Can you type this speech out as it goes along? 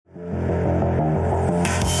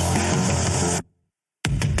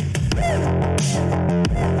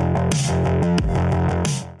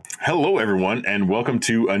Hello, everyone, and welcome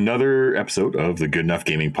to another episode of the Good Enough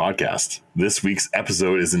Gaming Podcast. This week's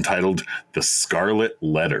episode is entitled The Scarlet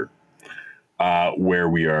Letter, where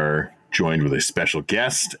we are joined with a special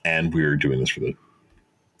guest, and we're doing this for the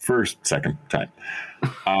second time.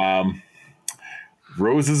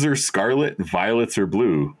 Roses are scarlet, violets are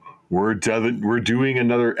blue. We're doing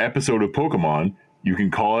another episode of Pokemon. You can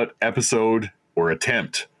call it episode or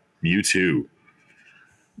attempt Mewtwo.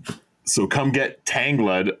 So come get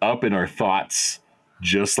Tangled up in our thoughts,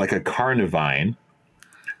 just like a Carnivine.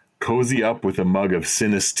 Cozy up with a mug of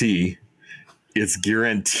Sinus tea. It's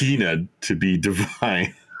guaranteed to be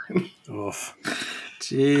divine. Oof.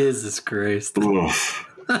 Jesus Christ. Oof.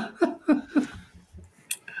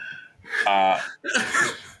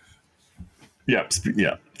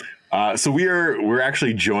 So we're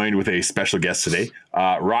actually joined with a special guest today,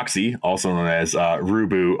 Roxy, also known as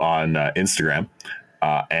Rubu on Instagram.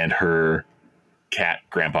 And her cat,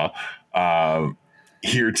 Grandpa,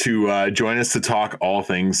 here to join us to talk all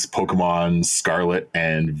things Pokemon Scarlet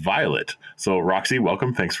and Violet. So, Roxy,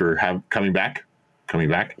 welcome. Thanks for coming back.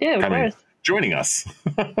 Yeah, of course. Joining us.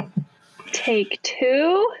 Take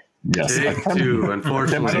two. Yes. Take two,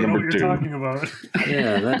 unfortunately. I don't know Number what two. you're talking about.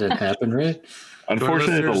 Yeah, that didn't happen, right?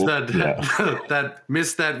 Unfortunately, that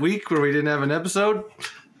missed that week where we didn't have an episode.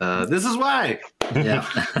 This is why. Yeah.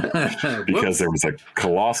 Because there was a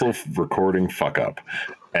colossal recording fuck up.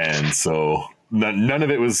 And so none of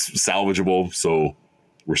it was salvageable. So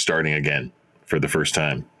we're starting again for the first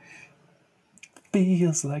time.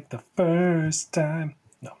 Feels like the first time.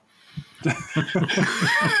 No.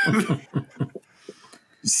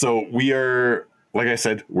 So we are, like I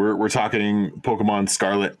said, we're talking Pokemon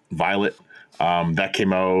Scarlet, Violet. That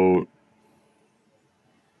came out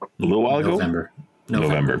a little while ago.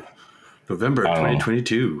 November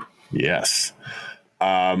 2022. Yes.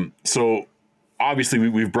 So obviously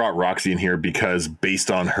we've brought Roxy in here because based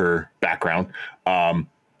on her background,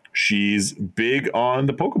 she's big on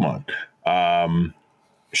the Pokemon.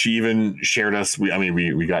 She even shared us.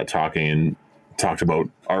 We got talking and talked about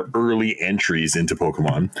our early entries into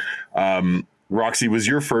Pokemon. Roxy, was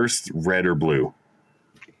your first red or blue?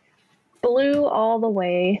 Blue all the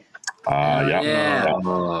way. Yeah.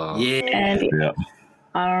 And Yeah.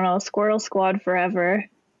 I don't know, Squirtle Squad forever.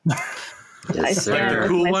 Yes, I like stand the with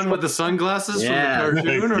cool my one with the sunglasses Yeah. from the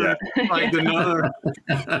cartoon, or Yeah. like another.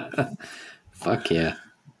 Fuck yeah.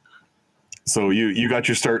 So you got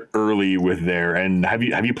your start early with there, and have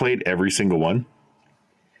you played every single one?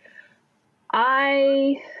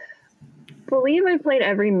 I believe I played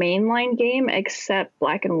every mainline game except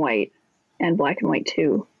Black and White and Black and White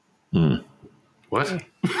 2. What?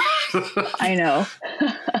 I know.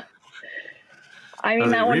 I mean, Are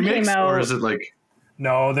they that one remakes, came out. or is it like?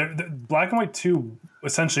 No, the Black and White 2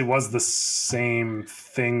 essentially was the same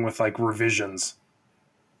thing with like revisions.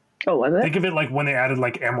 Oh, was it? Think of it like when they added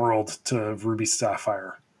like Emerald to Ruby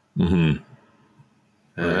Sapphire. Mm-hmm.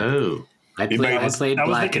 Oh, I played That was Black the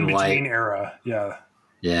and in-between White. era. Yeah.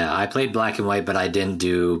 Yeah, I played Black and White, but I didn't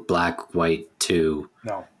do Black, White 2.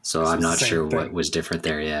 No. So It's I'm the not same sure what thing. was different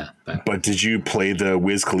there, yeah. But did you play the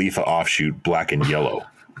Wiz Khalifa offshoot Black and Yellow?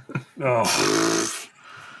 Oh.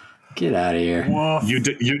 Get out of here. Woof.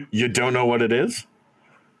 You don't know what it is?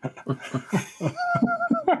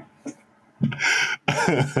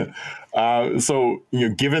 So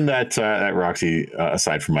given that Roxy,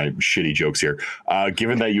 aside from my shitty jokes here,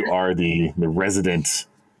 given that you are the resident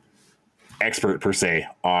expert per se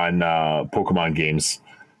on Pokemon games,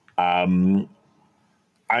 I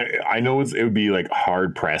know it would be like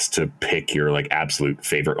hard pressed to pick your like absolute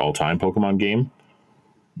favorite all time Pokemon game,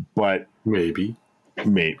 but maybe.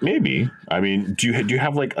 Maybe. I mean, do you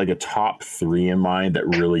have like a top 3 in mind that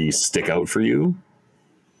really stick out for you?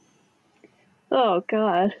 Oh,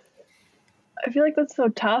 God. I feel like that's so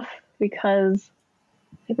tough because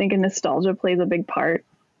I think nostalgia plays a big part.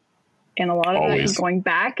 And a lot of that Always. is going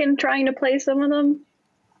back and trying to play some of them.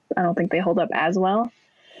 I don't think they hold up as well,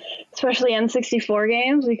 especially N64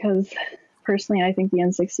 games, because personally, I think the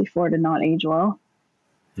N64 did not age well.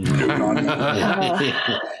 No,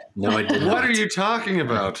 it did not. What are you talking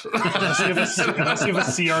about? Unless you have a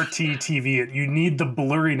CRT TV, you need the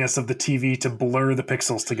blurriness of the TV to blur the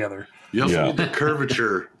pixels together. You also Yeah. need the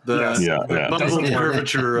curvature, the Yes. Yeah. bubble Doesn't work.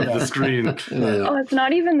 curvature of the screen. Oh, it's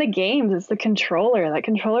not even the games, it's the controller. That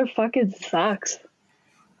controller fucking sucks.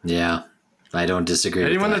 Yeah, I don't disagree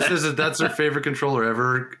Anyone with that that. says that that's their favorite controller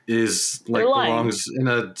ever is like They're lying. belongs in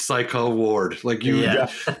a psycho ward. Like you, Yeah.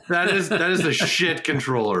 that is the shit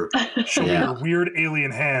controller. Show me Yeah. your weird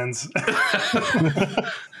alien hands.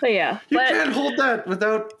 But yeah, You but can't hold that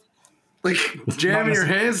without like jamming your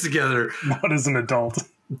hands together. Not as an adult.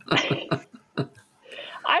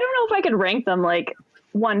 I don't know if I could rank them like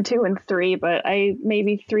 1, 2, and 3, but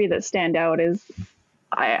maybe 3 that stand out is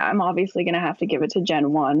I'm obviously going to have to give it to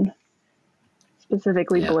Gen 1,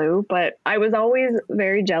 specifically blue. But I was always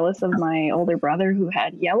very jealous of my older brother who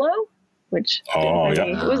had yellow, which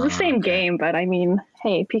it was the same game, but I mean,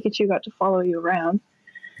 hey, Pikachu got to follow you around.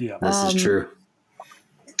 Yeah, This is true.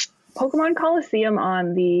 Pokemon Coliseum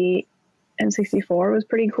on the N64 was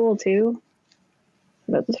pretty cool too.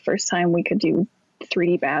 That was the first time we could do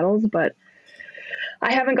 3D battles, but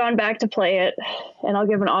I haven't gone back to play it. And I'll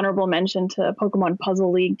give an honorable mention to Pokemon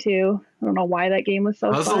Puzzle League too. I don't know why that game was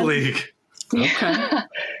so Puzzle fun. League. Okay.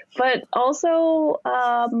 But also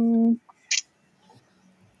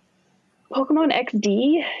Pokemon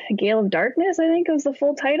XD, Gale of Darkness, I think was the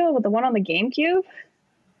full title, with the one on the GameCube.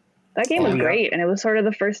 That game was great, and it was sort of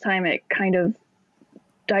the first time it kind of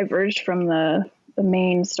diverged from the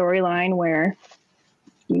main storyline where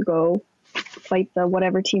you go fight the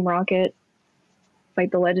whatever Team Rocket,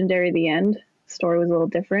 fight the legendary at the end. Story was a little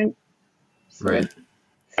different. So Right.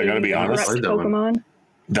 I gotta be honest, corrupt Pokemon.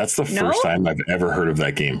 that's the first time I've ever heard of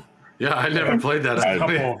that game. Yeah, I never played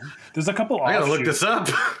that. There's a couple I gotta look offshoots. this up.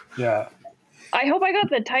 Yeah. I hope I got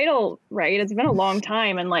the title right. It's been a long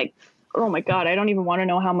time, and like, oh my god, I don't even want to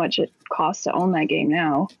know how much it costs to own that game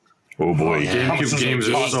now. Oh boy. Yeah. How much GameCube does it games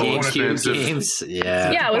are cost? so GameCube expensive. games.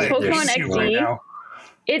 Yeah. Yeah, with Like, Pokemon they're XD. right now.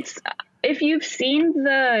 It's if you've seen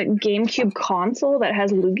the GameCube console that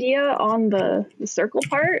has Lugia on the circle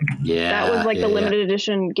part, Yeah. that was like the yeah. limited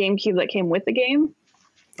edition GameCube that came with the game.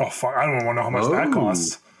 Oh fuck! I don't want to know how much that Oh.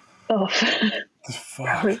 costs. Oh,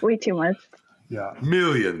 Fuck. way too much. Yeah.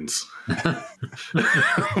 Millions.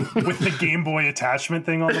 With the Game Boy attachment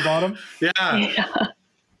thing on the bottom. Yeah. Yeah.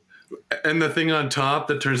 And the thing on top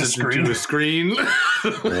that turns The it into a screen.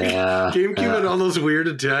 Yeah. GameCube had all those weird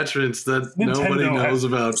attachments that nobody Nintendo knows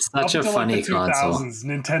had- about. Such a Up until, funny like, the console. 2000s,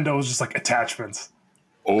 Nintendo was just like attachments.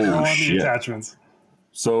 Oh On the shit. attachments.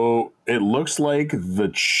 So it looks like the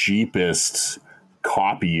cheapest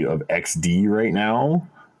copy of XD right now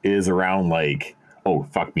is around like, oh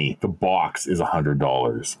fuck me, the box is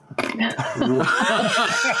 $100.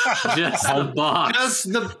 Just the box.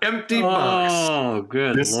 Just the empty box. Oh,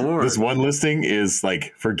 good This lord. this one listing is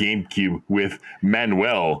like for GameCube with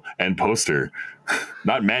Manuel and poster,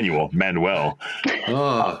 not manual, Manuel.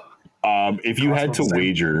 Oh, If you had to Cost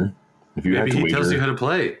wager, if you had maybe to he tells you wager how to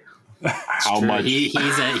play. how True. much,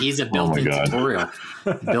 He's a built-in God. tutorial.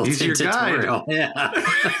 Built-in He's your guide. tutorial. Yeah.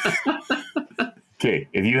 okay,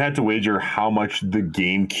 if you had to wager how much the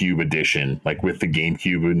GameCube edition, like with the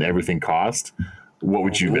GameCube and everything, cost, what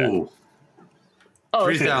would you bet? Ooh. Oh,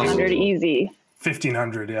 3,000. 300 easy.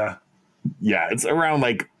 1,500. Yeah. Yeah, it's around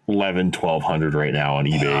like 1,200 right now on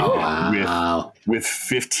eBay Wow. with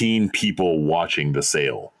 15 people watching the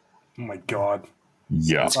sale. Oh my god.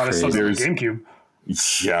 Yeah, Thought I saw it on the there's GameCube.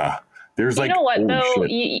 yeah, there's You like know what holy though?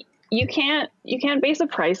 shit. You can't base a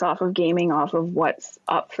price off of gaming off of what's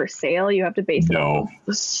up for sale. You have to base it off of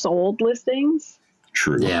the sold listings.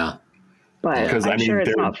 True. Yeah. But Because, I'm I mean, sure it's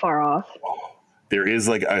there- not far off. There is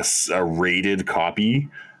like a rated copy,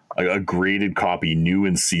 a graded copy, new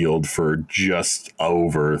and sealed for just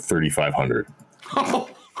over 3,500. Wow.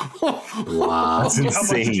 That's How much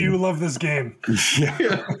do insane. you love this game?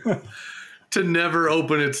 Yeah, To never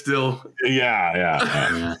open it still. yeah.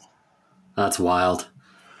 Yeah. That's wild.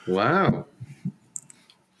 Wow.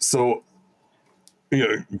 So,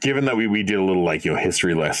 given that we did a little like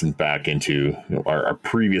history lesson back into our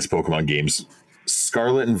previous Pokemon games,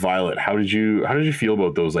 Scarlet and Violet, how did you feel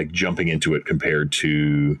about those, like jumping into it compared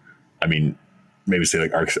to, I mean, maybe say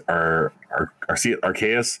like Arceus?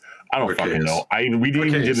 I don't fucking know. We didn't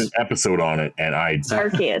even Arceus. did an episode on it, and Arceus.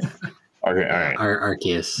 okay, all right,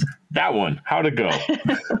 Arceus. that one, how'd it go?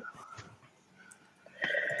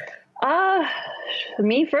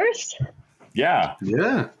 Me first. Yeah,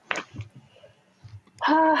 Yeah.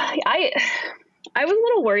 I was a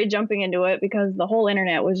little worried jumping into it because the whole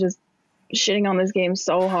internet was just shitting on this game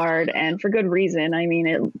so hard, and for good reason. I mean,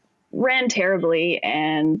 it ran terribly,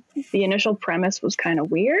 and the initial premise was kind of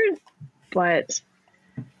weird, but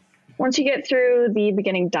once you get through the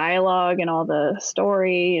beginning dialogue and all the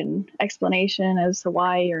story and explanation as to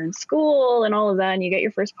why you're in school and all of that, and you get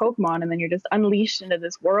your first Pokemon, and then you're just unleashed into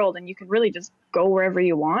this world, and you can really just go wherever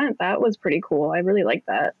you want. That was pretty cool. I really liked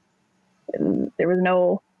that. And there was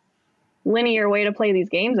no linear way to play these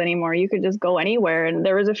games anymore. You could just go anywhere, and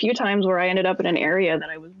there was a few times where I ended up in an area that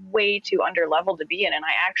I was way too under leveled to be in, and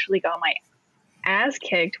I actually got my ass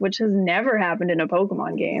kicked, which has never happened in a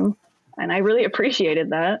Pokemon game, and I really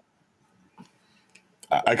appreciated that.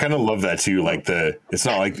 I kind of love that too. Like it's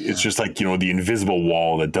not like it's just like, the invisible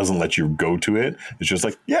wall that doesn't let you go to it. It's just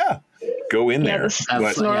like, go in there. The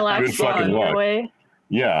But Snorlax good fucking blocking luck. your way.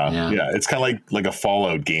 Yeah. It's kind of like a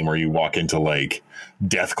Fallout game where you walk into like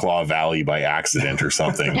Deathclaw Valley by accident or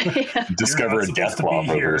something. Discover a supposed to Deathclaw be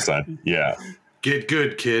for the here. first time. Yeah. Get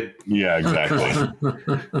good, kid. Yeah,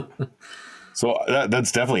 exactly. So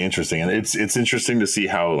that's definitely interesting, and it's interesting to see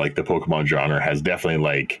how like the Pokemon genre has definitely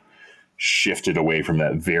like shifted away from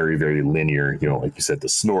that very, very linear, like you said, the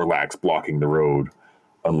Snorlax blocking the road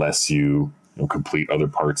unless you complete other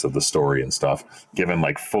parts of the story and stuff, given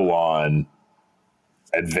like full on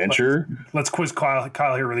adventure. Let's quiz Kyle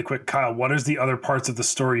here really quick. Kyle, what is the other parts of the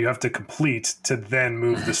story you have to complete to then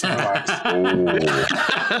move the Snorlax?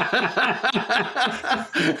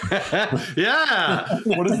 Yeah.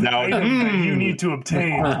 What is the Now- item that you need to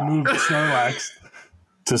obtain to move the Snorlax?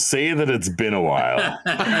 To say that it's been a while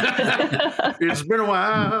It's been a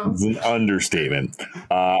while. is an understatement.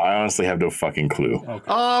 I honestly have no fucking clue.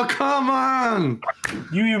 Oh, come on.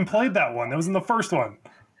 You even played that one. That was in the first one.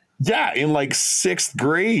 Yeah, in like 6th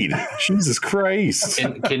grade. Jesus Christ.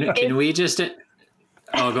 Can we just?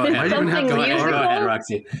 Oh, go ahead. Something Go ahead, musical?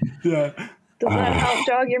 Roxy. Yeah. Does that help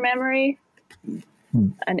jog your memory?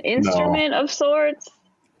 An instrument of sorts?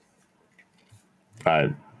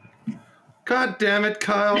 God damn it,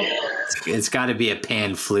 Kyle. It's got to be a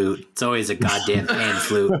pan flute. It's always a goddamn pan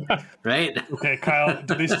flute, right? Okay, Kyle,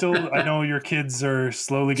 do they still? I know your kids are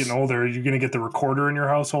slowly getting older. Are you going to get the recorder in your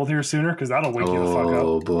household here sooner? Because that'll wake you the fuck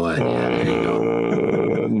Oh up. boy. Yeah, there you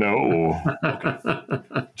go. No.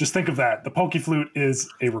 Just think of that. The Poke Flute is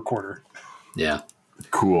a recorder. Yeah.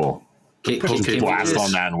 Cool. Can Just we blast just-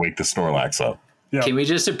 on that and wake the Snorlax up. Yeah. Can we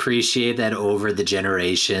just appreciate that over the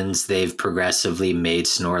generations, they've progressively made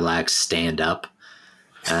Snorlax stand up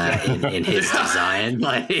in his design?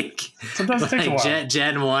 Like, Sometimes it takes a like while.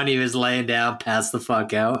 Gen 1, he was laying down, passed the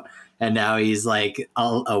fuck out. And now he's like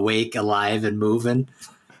all awake, alive, and moving.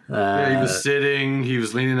 Yeah, he was sitting. He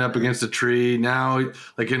was leaning up against a tree. Now,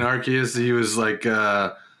 like in Arceus, he was like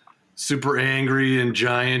super angry and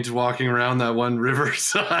giant walking around that one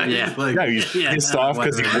riverside. Yeah. Like, Yeah, he's Yeah, pissed off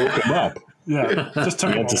because he woke him up. Yeah. Just took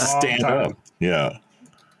He him had a to long stand time. up. Yeah.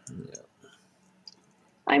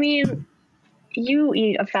 I mean, you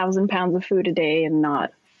eat 1,000 pounds of food a day and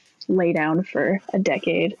not lay down for a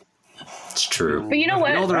decade. It's true. But you know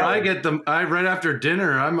the older what? I get, right after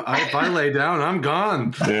dinner, if I lay down, I'm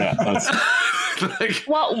gone. Yeah. Like,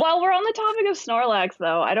 Well, while we're on the topic of Snorlax,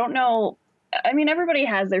 though, I don't know. I mean, everybody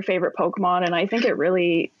has their favorite Pokemon, and I think it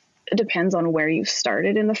really depends on where you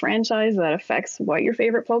started in the franchise that affects what your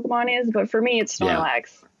favorite Pokemon is. But for me, it's Yeah.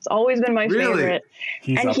 Snorlax. It's always been my Really? favorite.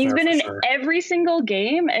 He's And up he's there been for in sure. every single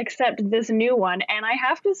game except this new one. And I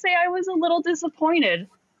have to say, I was a little disappointed.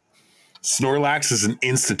 Snorlax is an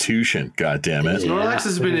institution. God damn it. Yeah. Snorlax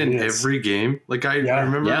has been in It is. every game. Like I Yeah.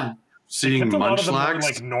 remember Yeah. seeing Kept a lot of them were Munchlax.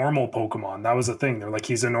 like normal Pokemon. That was the thing. They're like,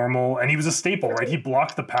 he's a normal, and he was a staple, right? He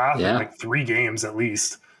blocked the path in Yeah. like 3 games at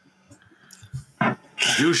least. You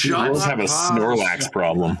You shut always have a up. Snorlax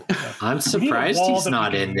problem. I'm surprised wall he's that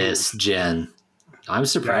not we in can this use. gen. I'm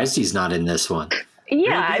surprised he's not in this one.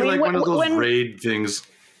 Yeah, I It'll be mean, like one of those when raid things.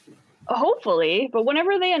 hopefully, but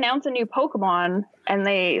whenever they announce a new Pokemon and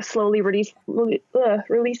they slowly release the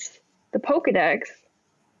Pokedex,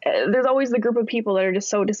 there's always the group of people that are just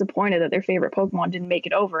so disappointed that their favorite Pokemon didn't make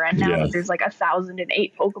it over. And now Yeah. that there's like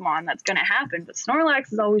 1,008 Pokemon, that's going to happen. But Snorlax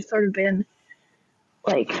has always sort of been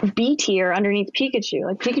like B tier underneath Pikachu.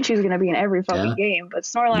 Like Pikachu's going to be in every fucking Yeah. game, but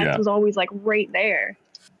Snorlax Yeah. was always like right there.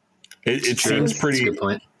 It True. seems That's a pretty. good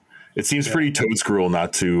point. It seems pretty Toad Screw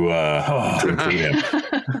not to include him.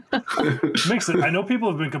 Makes it. I know people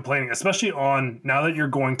have been complaining, especially on now that you're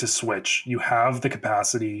going to Switch. You have the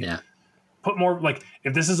capacity. Yeah. Put more like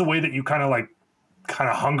if this is a way that you kind of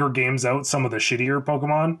Hunger Games out some of the shittier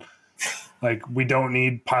Pokemon. Like we don't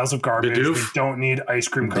need piles of garbage. Bidoof. We don't need ice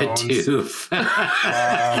cream cones. Bidoof.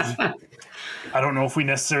 I don't know if we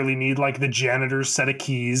necessarily need like the janitor's set of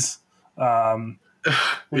keys. Yeah.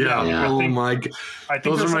 Yeah. Oh think- my god. I think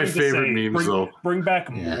Those there's are my something to favorite say. memes, though. Bring back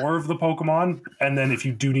Yeah. more of the Pokemon, and then if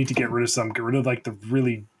you do need to get rid of some, get rid of like the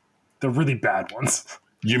really bad ones.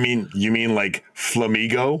 You mean like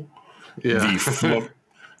Flamigo? Yeah.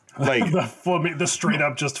 Like the straight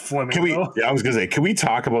up just Flamingo. can we? Yeah, I was gonna say, can we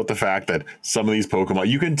talk about the fact that some of these Pokemon,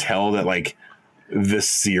 you can tell that like the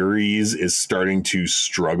series is starting to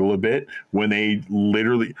struggle a bit when they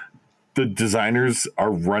literally, the designers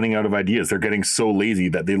are running out of ideas. They're getting so lazy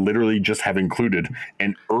that they literally just have included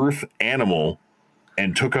an Earth animal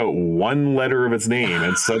and took out one letter of its name,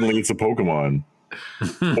 and suddenly it's a Pokemon.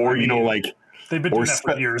 Or like They've been Or doing that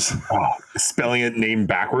for years. spelling it name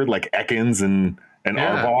backward, like Ekans and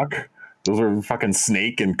Yeah. Arbok. Those are fucking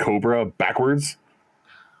snake and cobra backwards.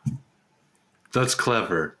 That's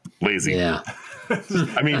clever. Lazy. Yeah.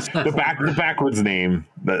 I mean, the backwards name.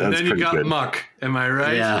 That's And then you pretty got good. Muck. Am I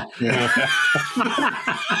right? Yeah.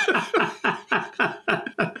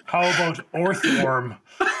 How about Orthworm?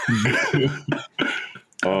 I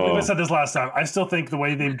believe I said this last time. I still think the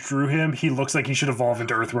way they drew him, he looks like he should evolve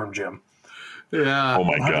into Earthworm Jim. Yeah. Oh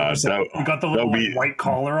my god, 100%. You got the little that'd be white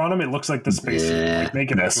collar on him. It looks like the space suit. Yeah. Like,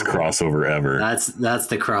 make it best Earthworm. crossover ever. That's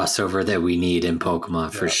the crossover that we need in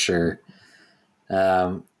Pokemon for sure.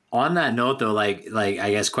 On that note, though, like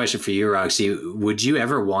I guess question for you, Roxy, would you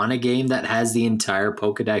ever want a game that has the entire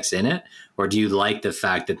Pokedex in it, or do you like the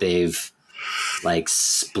fact that they've like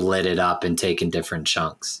split it up and taken different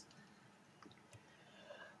chunks?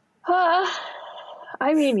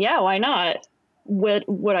 I mean, yeah, why not?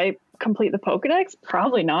 Would I complete the Pokedex?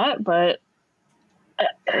 Probably not, but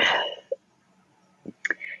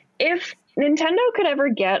if Nintendo could ever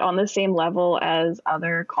get on the same level as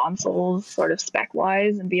other consoles, sort of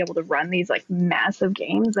spec-wise, and be able to run these like massive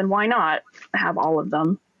games, then why not have all of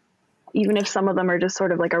them? Even if some of them are just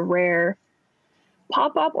sort of like a rare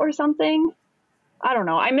pop-up or something. I don't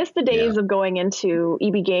know. I miss the days of going into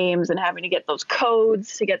EB Games and having to get those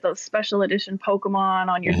codes to get those special edition Pokemon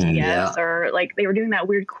on your DS, or like they were doing that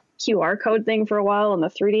weird QR code thing for a while on the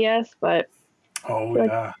 3DS, but Oh,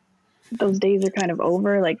 like, yeah. those days are kind of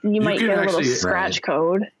over. Like you might can get a little actually- scratch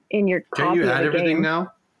code in your Can copy you of add the everything game.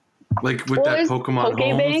 now? Like with Well, that there's Pokemon Home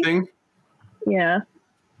Pokebank. thing? Yeah,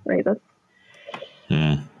 right. That's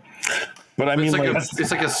But I mean, It's like, like,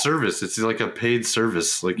 it's like a service. It's like a paid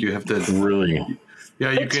service. Like you have to. really,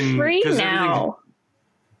 Yeah, you it's can. free 'cause now.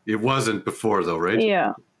 It wasn't before, though, right?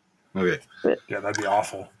 Yeah. Okay. Yeah, that'd be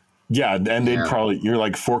awful. yeah, and they'd Yeah. probably you're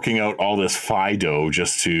like forking out all this Fido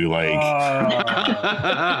just to like.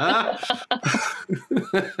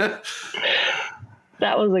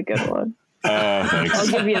 That was a good one. I'll Thanks,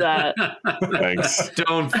 give you that. thanks.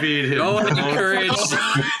 Don't feed him. Don't encourage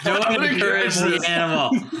the animal.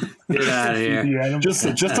 Get out of here. Yeah, Just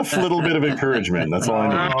a little bit of encouragement. That's all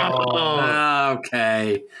I need. Oh.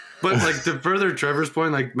 Okay. But like to further Trevor's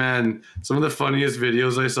point, like man, some of the funniest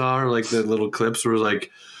videos I saw are like the little clips where like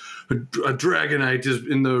a Dragonite is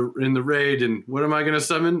in the raid, and what am I going to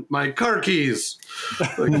summon? My car keys.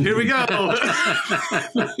 Like here we go.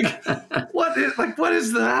 What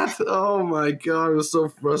is that? Oh my god, it was so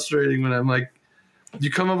frustrating when I'm like, you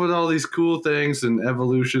come up with all these cool things and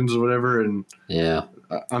evolutions or whatever, and Yeah.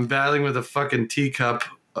 I'm battling with a fucking teacup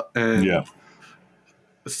and Yeah,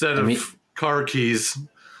 a set I of mean- car keys.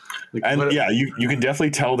 Like, and what- yeah, you can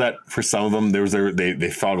definitely tell that for some of them they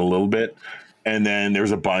thought a little bit, and then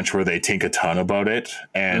there's a bunch where they think a ton about it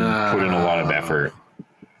and put in a lot of effort.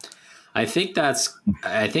 I think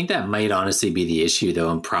that might honestly be the issue,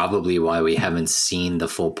 though, and probably why we haven't seen the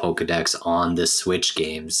full Pokedex on the Switch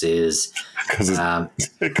games is Because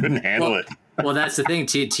it couldn't handle it. well, that's the thing.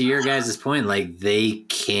 To your guys' point, like they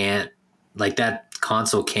can't, like that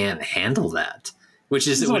console can't handle that, which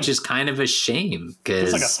is kind of a shame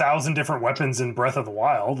there's like because 1,000 different weapons in Breath of the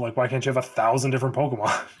Wild. Like, why can't you have 1,000 different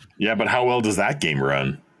Pokemon? Yeah, but how well does that game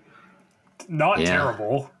run? Not Yeah.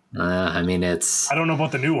 terrible. I mean it's I don't know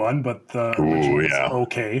about the new one, but the Ooh, original is yeah.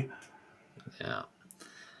 okay. yeah.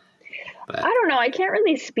 I don't know. I can't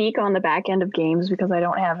really speak on the back end of games because I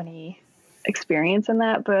don't have any experience in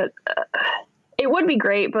that, but it would be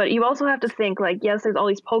great. But you also have to think like, yes, there's all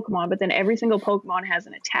these Pokemon, but then every single Pokemon has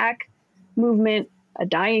an attack movement, a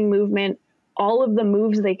dying movement, all of the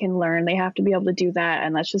moves they can learn. They have to be able to do that.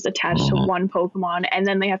 And that's just attached to one Pokemon. And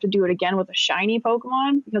then they have to do it again with a shiny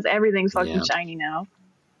Pokemon because everything's fucking Yeah. shiny now.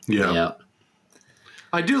 yeah.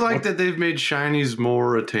 I do like that they've made shinies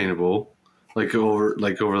more attainable, like over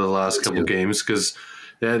the last couple games, because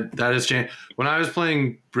that has changed. When I was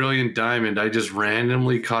playing Brilliant Diamond, I just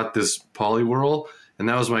randomly caught this Poliwhirl, and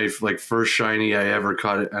that was my like first shiny I ever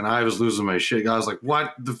caught it, and I was losing my shit. I was like,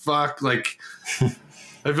 "What the fuck?" Like,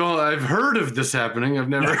 I've heard of this happening. I've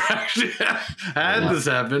never actually had this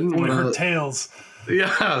happen. Only heard tales.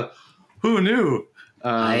 Yeah, who knew?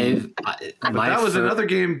 But But that was another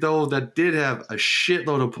game though that did have a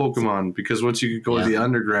shitload of Pokemon, because once you go to the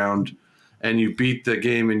underground and you beat the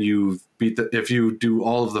game and if you do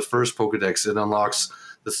all of the first Pokedex, it unlocks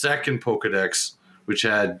the second Pokedex, which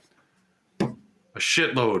had a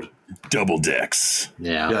shitload. Double decks.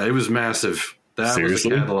 Yeah, it was massive. That Seriously?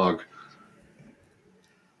 was a catalog.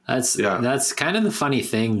 That's kind of the funny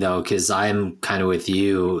thing though, because I'm kind of with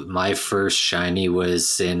you. My first shiny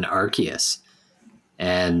was in Arceus.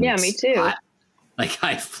 And Yeah, me too. Like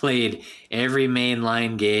I've played every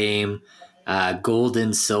mainline game, gold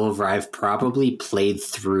and silver. I've probably played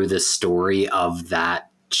through the story of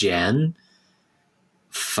that gen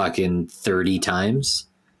fucking 30 times.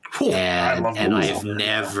 And I've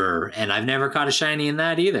never caught a shiny in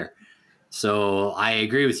that either. So I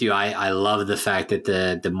agree with you. I love the fact that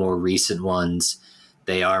the more recent ones,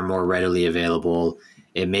 they are more readily available.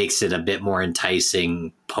 It makes it a bit more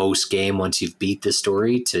enticing post game once you've beat the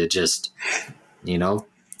story to just,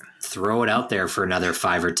 throw it out there for another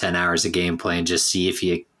 5 or 10 hours of gameplay and just see if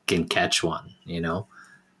you can catch one,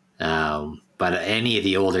 But any of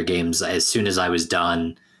the older games, as soon as I was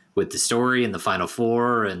done with the story and the final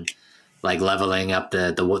 4 and like leveling up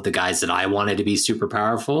the guys that I wanted to be super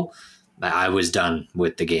powerful, I was done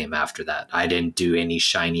with the game after that. I didn't do any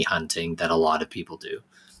shiny hunting that a lot of people do.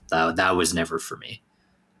 That was never for me.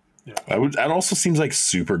 Yeah. That also seems like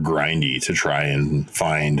super grindy to try and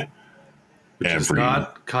find. It's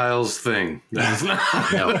not Kyle's thing. That's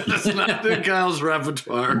not in Kyle's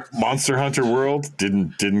repertoire. Monster Hunter World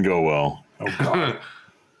didn't go well. Oh god.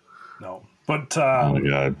 No. But oh my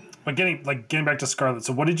god. But getting back to Scarlet,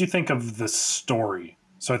 so what did you think of the story?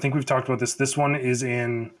 So I think we've talked about this. This one is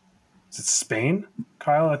in Spain,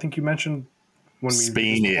 Kyle? I think you mentioned when we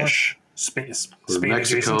Spain-ish. Spain Mexico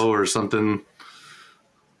adjacent. Or something.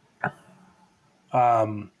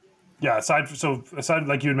 Yeah, aside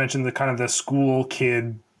like you had mentioned the kind of the school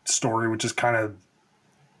kid story, which is kind of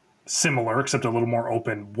similar except a little more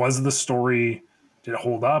open. Was the story, did it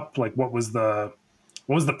hold up? Like what was the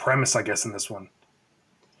premise, I guess, in this one?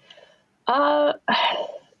 The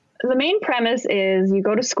main premise is you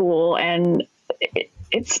go to school, and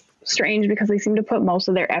it's strange because they seem to put most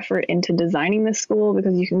of their effort into designing this school,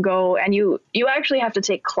 because you can go and you actually have to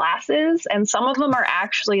take classes, and some of them are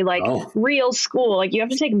actually like real school. Like you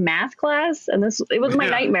have to take math class, and it was my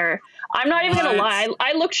nightmare. I'm not even gonna lie.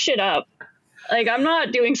 I looked shit up. Like I'm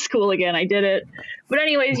not doing school again. I did it. But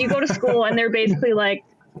anyways, you go to school and they're basically like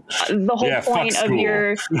the whole point of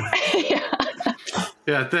your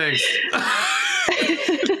Yeah, thanks.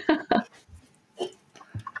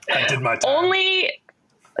 I did my time. Only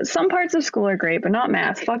some parts of school are great, but not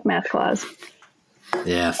math. Fuck math class.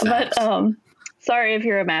 Yeah, facts. But sorry if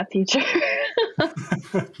you're a math teacher.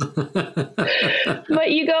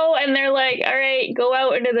 But you go and they're like, all right, go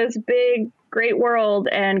out into this big, great world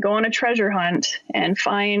and go on a treasure hunt and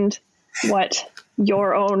find what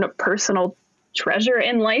your own personal treasure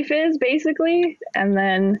in life is, basically. And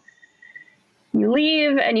then you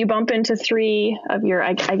leave and you bump into 3 of your,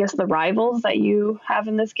 I guess, the rivals that you have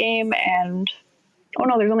in this game. And, oh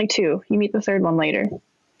no, there's only 2. You meet the 3rd one later.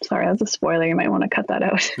 Sorry, that's a spoiler. You might want to cut that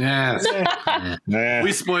out. Yeah.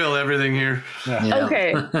 We spoil everything here. Yeah.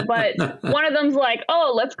 Okay, but one of them's like,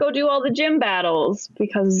 oh, let's go do all the gym battles,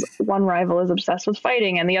 because one rival is obsessed with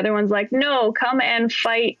fighting. And the other one's like, no, come and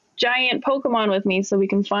fight giant Pokemon with me so we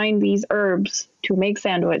can find these herbs to make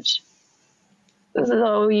sandwich.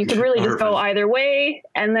 So you could really just go either way.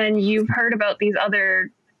 And then you've heard about these other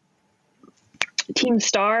Team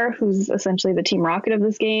Star, who's essentially the Team Rocket of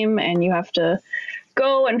this game, and you have to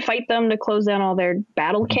go and fight them to close down all their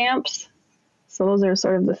battle camps. So those are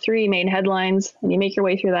sort of the 3 main headlines, and you make your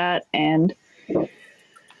way through that. And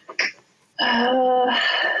I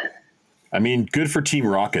mean, good for Team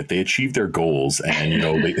Rocket. They achieved their goals, and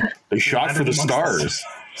they shot for the stars.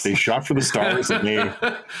 They shot for the stars, and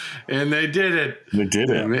they did it. They did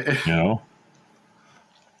it.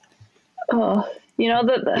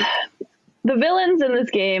 The villains in this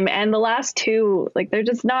game and the last 2, like they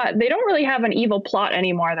don't really have an evil plot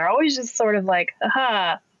anymore. They're always just sort of like,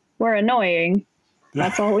 aha, we're annoying.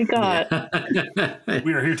 That's all we got.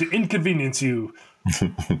 We are here to inconvenience you.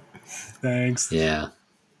 Thanks. Yeah.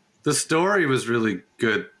 The story was really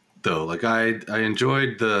good though. Like I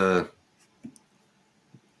enjoyed the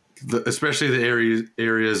especially the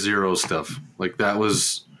area 0 stuff. Like that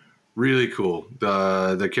was really cool.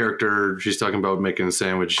 The character she's talking about making a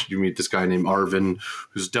sandwich. You meet this guy named Arvin,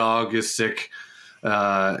 whose dog is sick,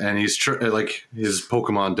 and he's like his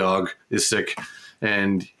Pokemon dog is sick,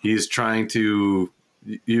 and he's trying to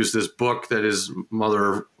use this book that his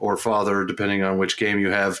mother or father, depending on which game you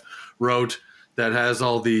have, wrote, that has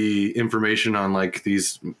all the information on like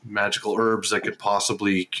these magical herbs that could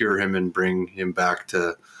possibly cure him and bring him back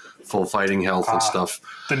to full fighting health and stuff.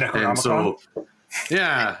 The Necronomicon. And so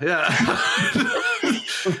yeah.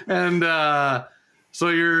 And so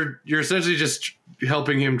you're essentially just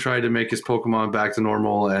helping him try to make his Pokemon back to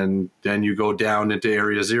normal, and then you go down into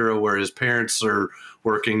Area 0 where his parents are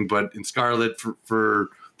working. But in Scarlet, for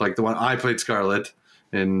like the one I played Scarlet,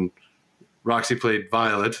 and Roxy played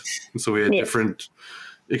Violet, so we had different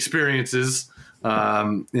experiences.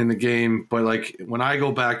 in the game. But like when I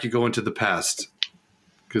go back, you go into the past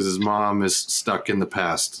because his mom is stuck in the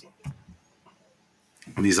past.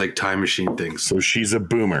 These like time machine things. So she's a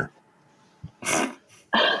boomer.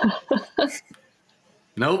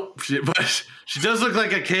 Nope, but she does look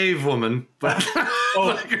like a cave woman. But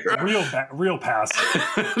real past.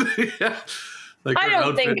 yeah, like I her don't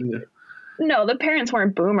outfit think- and- No, the parents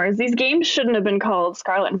weren't boomers. These games shouldn't have been called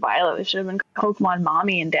Scarlet and Violet. They should have been Pokemon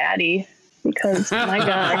Mommy and Daddy. Because, my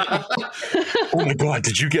God. Oh my god,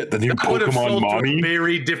 did you get the new would have Pokemon sold to a Mommy?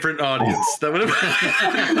 very different audience. That would have.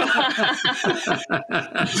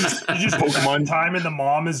 You just Pokemon- time and the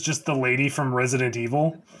mom is just the lady from Resident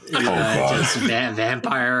Evil. Oh god. Just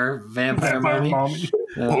vampire Vampire mommy. mommy.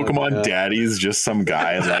 Pokemon Daddy's just some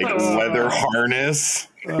guy in like leather harness.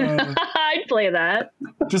 I'd play that.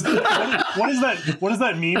 Just what is that? What is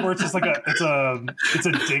that meme where it's just like it's a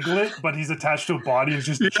Diglett, but he's attached to a body and it's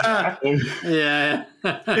just Yeah. Jack? Yeah.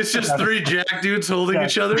 It's just three Jack dudes holding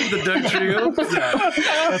each other. The Doug Trio.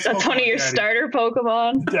 Yeah. That's one of your Daddy. starter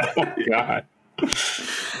Pokemon. Yeah. Oh god.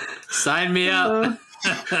 Sign me up.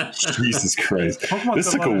 Jesus Christ. Pokemon's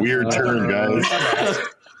This took a weird turn, guys.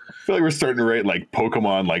 I feel like we're starting to write like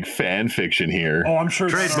Pokemon like fan fiction here. Oh, I'm sure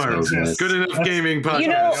that Trademark. already exists. Good enough gaming podcast. You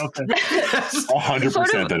know- Okay.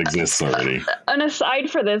 100% that exists already. And aside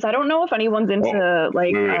for this, I don't know if anyone's into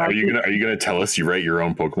like. Wait, are you gonna tell us you write your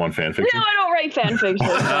own Pokemon fan fiction? No, I don't write fan fiction.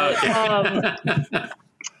 But,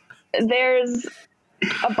 there's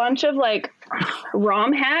a bunch of like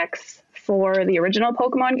ROM hacks for the original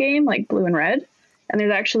Pokemon game, like Blue and Red, and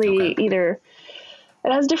there's actually either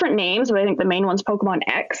it has different names, but I think the main one's Pokemon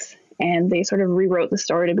X, and they sort of rewrote the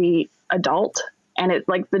story to be adult. And it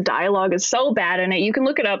like the dialogue is so bad in it. You can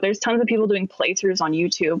look it up. There's tons of people doing playthroughs on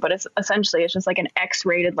YouTube, but it's just like an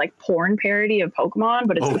X-rated like porn parody of Pokemon,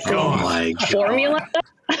 but it's the same Oh my god. formula.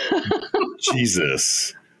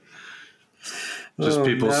 Jesus. Just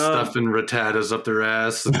people no. stuffing Rattatas up their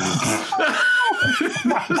ass. And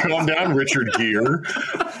Calm down, Richard Gere.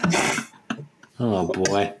 Oh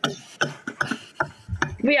boy.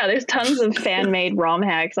 But yeah, there's tons of fan-made ROM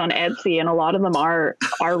hacks on Etsy, and a lot of them are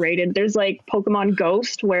R-rated. There's like Pokemon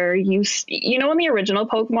Ghost, where you know in the original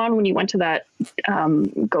Pokemon when you went to that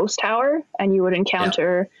ghost tower and you would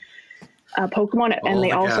encounter Pokemon, and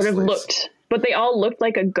they all sort of Gastlies. they all looked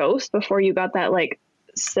like a ghost before you got that like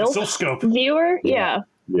Silph Silph-scope. viewer. Yeah.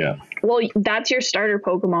 Yeah. Well, that's your starter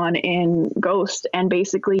Pokemon in Ghost, and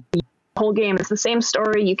basically the whole game is the same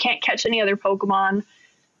story. You can't catch any other Pokemon.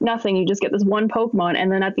 Nothing. You just get this one Pokemon,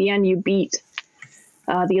 and then at the end you beat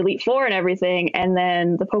the Elite Four and everything, and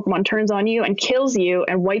then the Pokemon turns on you and kills you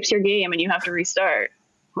and wipes your game, and you have to restart.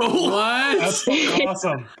 What? That's fucking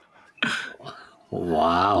awesome.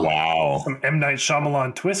 Wow. Wow. Some M. Night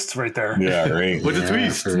Shyamalan twists right there. Yeah, right. with a Yeah,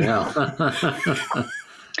 twist. for real.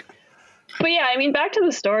 But yeah, I mean, back to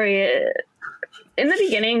the story. In the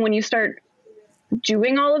beginning, when you start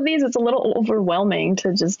doing all of these, it's a little overwhelming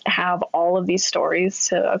to just have all of these stories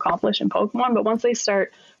to accomplish in Pokemon. But once they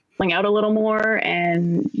start pulling out a little more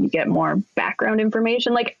and you get more background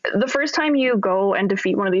information, like the first time you go and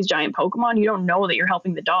defeat one of these giant Pokemon, you don't know that you're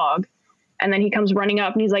helping the dog. And then he comes running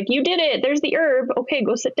up and he's like, "You did it. There's the herb. Okay,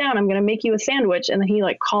 go sit down. I'm going to make you a sandwich." And then he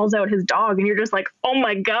like calls out his dog, and you're just like, "Oh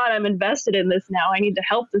my God, I'm invested in this now. I need to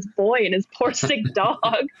help this boy and his poor sick dog."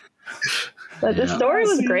 But the Yeah. story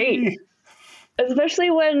was great, especially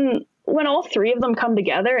when all three of them come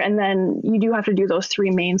together, and then you do have to do those three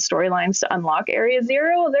main storylines to unlock Area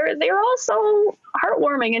Zero. They're all so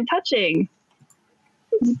heartwarming and touching.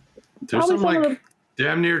 There's Probably some some of like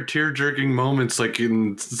damn near tear-jerking moments, like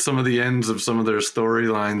in some of the ends of some of their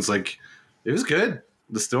storylines. Like it was good.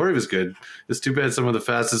 The story was good. It's too bad some of the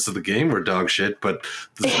facets of the game were dog shit, but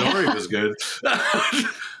the story was good.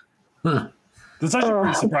 That's actually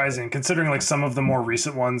pretty surprising, considering like some of the more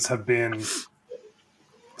recent ones have been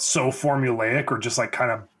so formulaic or just like kind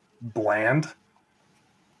of bland.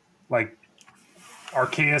 Like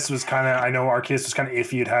Arceus was kind of, I know Arceus was kind of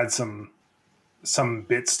iffy. It had some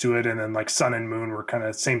bits to it, and then like Sun and Moon were kind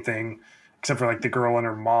of same thing, except for like the girl and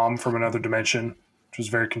her mom from another dimension, which was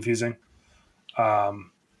very confusing.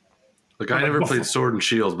 Like I never played Sword and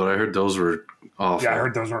Shield, but I heard those were awful. Yeah, I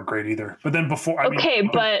heard those weren't great either. But then before, I Okay,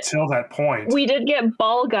 mean, but until that point, We did get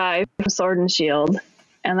Ball Guy from Sword and Shield,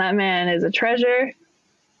 and that man is a treasure.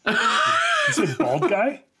 you said bald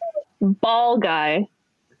guy. Ball Guy.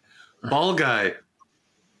 Ball guy.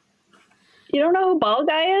 You don't know who Ball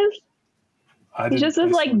Guy is? I He's didn't just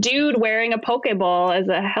this play like Sword. dude wearing a Pokeball as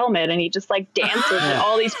a helmet, and he just like dances at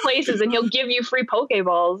all these places, and he'll give you free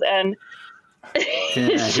Pokeballs. And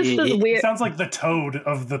It's just this It weird. sounds like the Toad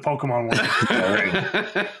of the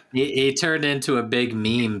Pokemon world. He turned into a big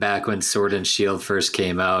meme back when Sword and Shield first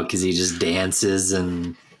came out because he just dances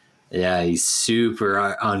and he's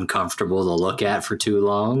super uncomfortable to look at for too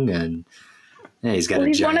long, and he's got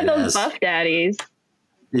He's one of giant those buff daddies.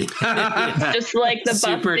 Just like the buff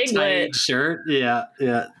super Diglett. tight shirt,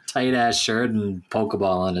 tight ass shirt and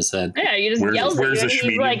Pokeball on his head. Yeah, you just yells at you and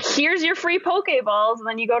he's like, here's your free Pokeballs, and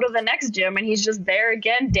then you go to the next gym and he's just there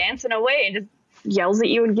again dancing away and just yells at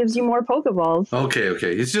you and gives you more Pokeballs.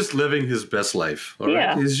 Okay. He's just living his best life. All right.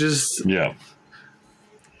 Yeah. He's just let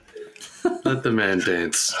the man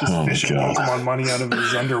dance. Just fishing Pokemon money out of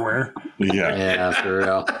his underwear. Yeah, for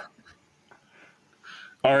real.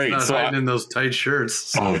 All right, Not so hiding in those tight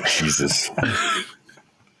shirts. oh Jesus,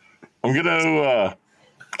 I'm gonna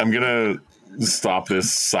stop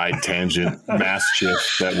this side tangent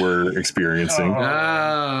mischief that we're experiencing.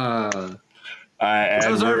 That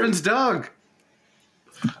was Arvin's dog.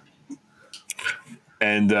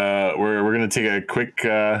 And we're going to take a quick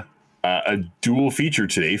a dual feature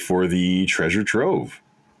today for the Treasure Trove.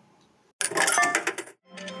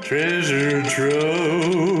 Treasure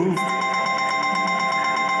Trove.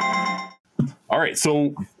 All right,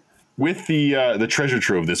 so with the Treasure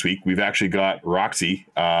Trove this week, we've actually got Roxy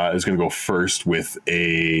is going to go first with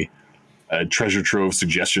a Treasure Trove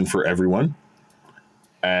suggestion for everyone.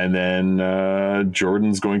 And then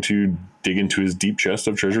Jordan's going to dig into his deep chest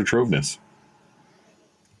of Treasure Troveness.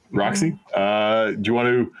 Roxy, do you want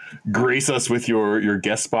to grace us with your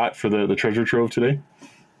guest spot for the Treasure Trove today?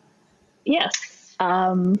 Yes.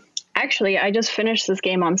 Actually, I just finished this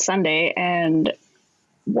game on Sunday, and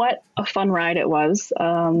what a fun ride it was.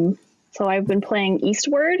 So I've been playing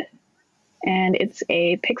Eastward, and it's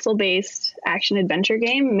a pixel-based action-adventure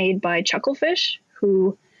game made by Chucklefish,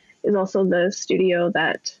 who is also the studio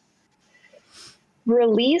that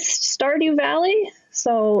released Stardew Valley.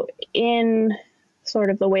 So in sort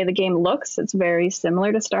of the way the game looks, it's very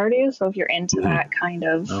similar to Stardew. So if you're into that kind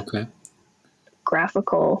of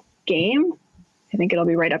graphical game, I think it'll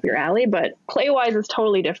be right up your alley. But play-wise, it's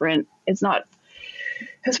totally different. It's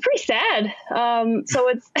pretty sad. So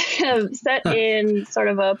it's set in sort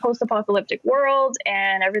of a post-apocalyptic world,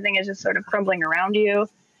 and everything is just sort of crumbling around you.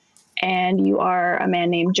 And you are a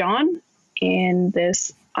man named John in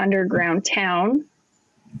this underground town.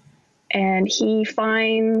 And he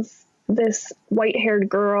finds this white-haired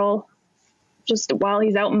girl just while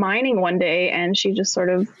he's out mining one day, and she just sort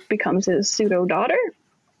of becomes his pseudo-daughter.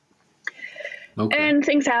 And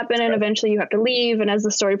things happen, and eventually you have to leave. And as the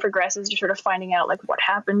story progresses, you're sort of finding out like what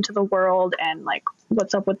happened to the world and like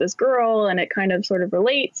what's up with this girl, and it kind of sort of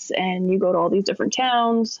relates. And you go to all these different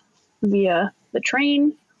towns via the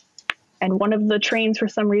train. And one of the trains, for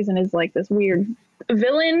some reason, is like this weird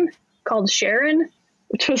villain called Sharon,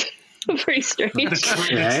 which was pretty strange.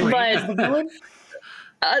 But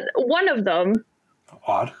one of them.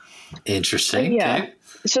 Odd. Interesting. Yeah. Okay.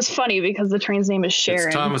 It's just funny because the train's name is Sharon.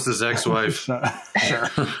 It's Thomas's ex-wife. Sure.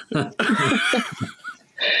 But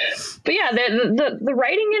yeah, the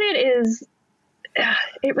writing in it is,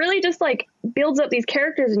 it really just like builds up these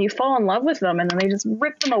characters and you fall in love with them, and then they just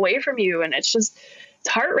rip them away from you. And it's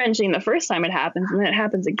heart-wrenching the first time it happens, and then it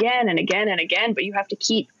happens again and again and again, but you have to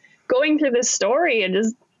keep going through this story and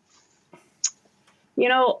just,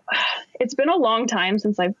 it's been a long time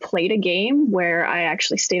since I've played a game where I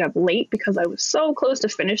actually stayed up late because I was so close to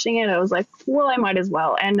finishing it. I was like, well, I might as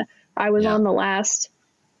well. And I was on the last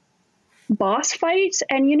boss fight.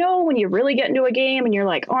 And when you really get into a game and you're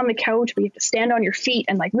like on the couch, but you have to stand on your feet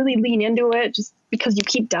and like really lean into it just because you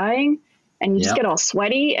keep dying. And you just get all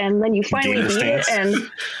sweaty, and then you finally beat it. And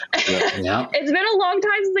it's been a long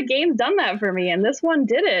time since the game's done that for me, and this one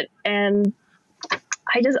did it. And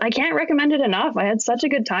I can't recommend it enough. I had such a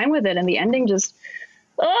good time with it, and the ending just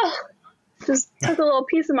took a little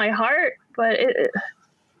piece of my heart. But it's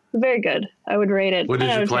very good. I would rate it. What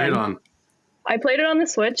did you play it on? I played it on the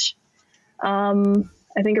Switch. I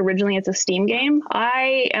think originally it's a Steam game.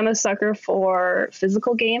 I am a sucker for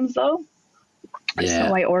physical games, though. Yeah.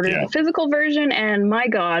 So I ordered the physical version, and my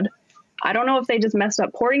God, I don't know if they just messed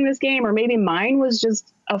up porting this game, or maybe mine was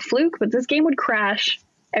just a fluke, but this game would crash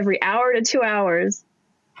every hour to 2 hours.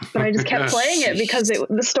 But I just kept playing it because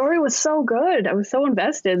the story was so good. I was so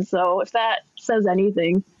invested. So if that says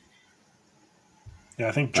anything. Yeah,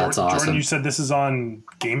 I think That's awesome. Jordan, you said this is on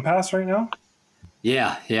Game Pass right now?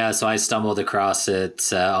 Yeah. So I stumbled across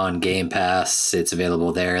it on Game Pass. It's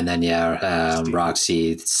available there, and then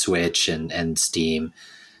Roxy, Switch, and Steam.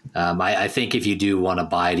 I think if you do want to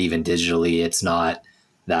buy it even digitally, it's not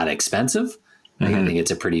that expensive. I think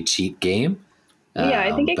it's a pretty cheap game. Yeah,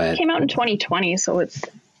 I think it came out in 2020, so it's,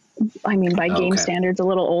 I mean, by game standards, a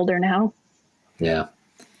little older now. Yeah.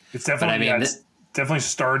 It's definitely, it's definitely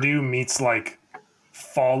Stardew meets like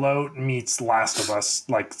Fallout meets Last of Us,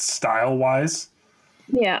 like style wise.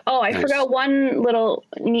 Yeah. Oh, I forgot one little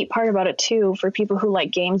neat part about it too for people who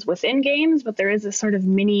like games within games, but there is a sort of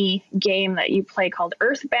mini game that you play called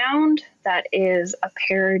Earthbound that is a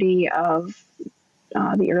parody of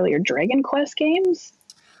the earlier Dragon Quest games.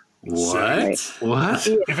 What? Right. What?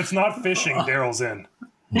 If it's not fishing, Daryl's in.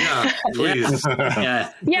 Yeah, please.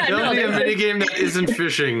 Yeah. Yeah, Tell me a minigame that isn't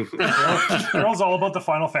fishing. Daryl's all about the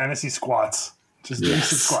Final Fantasy squats. Just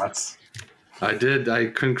basic squats. I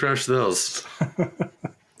couldn't crush those.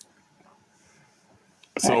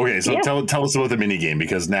 So tell us about the mini game,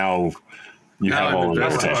 because now you have all the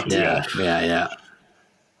attention. Yeah.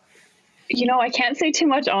 You know, I can't say too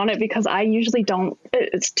much on it because I usually don't.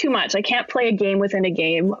 It's too much. I can't play a game within a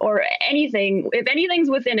game or anything. If anything's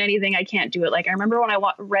within anything, I can't do it. Like I remember when I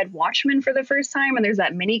read Watchmen for the first time, and there's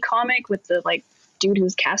that mini comic with the like dude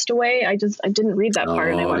who's cast away. I didn't read that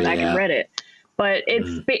part, and I went back and read it. But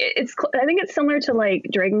it's I think it's similar to like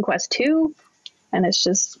Dragon Quest II, and it's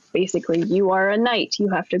just basically you are a knight. You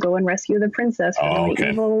have to go and rescue the princess from the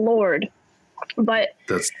evil lord. But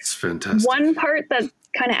that's fantastic. One part that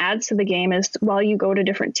kind of adds to the game is while you go to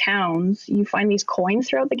different towns, you find these coins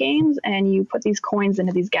throughout the games, and you put these coins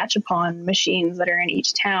into these gachapon machines that are in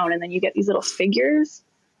each town, and then you get these little figures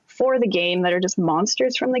for the game that are just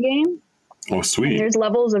monsters from the game. Oh, sweet. And there's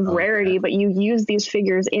levels of rarity, but you use these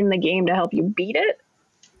figures in the game to help you beat it,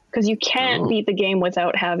 because you can't beat the game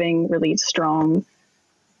without having really strong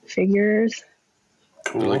figures.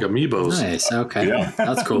 Cool. Like amiibos. Nice. Okay. Yeah.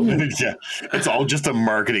 That's cool. Yeah. It's all just a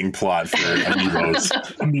marketing plot for amiibos.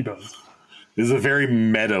 Amiibos. This is a very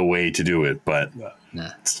meta way to do it, but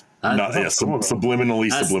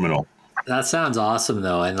subliminally subliminal. That sounds awesome,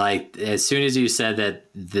 though. And like, as soon as you said that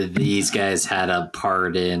these guys had a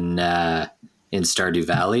part in Stardew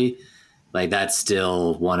Valley, like that's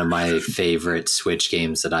still one of my favorite Switch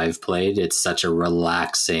games that I've played. It's such a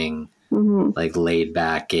relaxing, like laid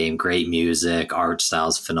back game. Great music, art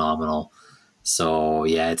style's phenomenal. So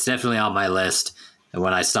yeah, it's definitely on my list. And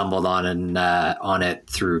when I stumbled on it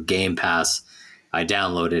through Game Pass, I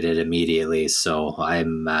downloaded it immediately. So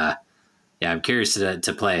I'm curious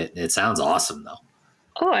to play it. It sounds awesome, though.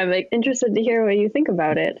 Oh, I'm like interested to hear what you think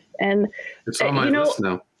about it. And it's on my list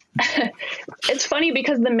now. It's funny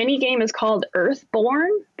because the mini game is called Earthborn,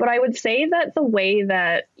 but I would say that the way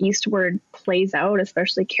that Eastward plays out,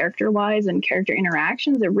 especially character wise and character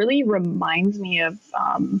interactions, it really reminds me of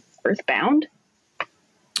Earthbound.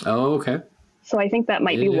 Oh, okay. So I think that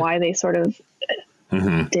might be why they sort of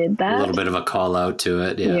did that. A little bit of a call out to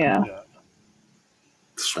it. Yeah.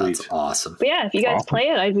 Sweet. That's awesome. But yeah, if you guys play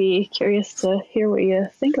it, I'd be curious to hear what you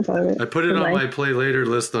think about it. I put it on my play later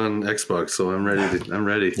list on Xbox, so I'm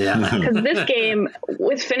ready. Yeah. Because this game,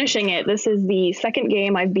 with finishing it, this is the second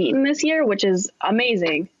game I've beaten this year, which is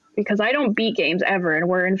amazing because I don't beat games ever, and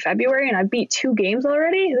we're in February, and I beat 2 games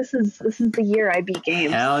already. This is the year I beat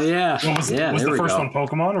games. Hell yeah! Was the first one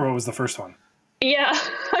Pokemon, or what was the first one? Yeah,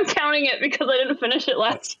 I'm counting it because I didn't finish it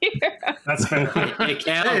last year. That's fair. It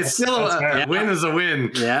counts. Hey, it's still a win is a win.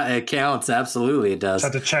 Yeah, it counts. Absolutely, it does.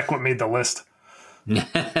 Just had to check what made the list.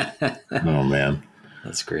 Oh, man.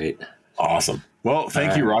 That's great. Awesome. Well,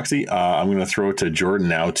 thank you, Roxy. I'm going to throw it to Jordan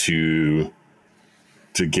now to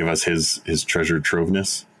give us his treasure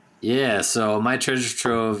troveness. Yeah, so my treasure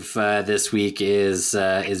trove this week is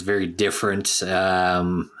very different,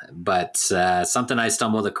 but something I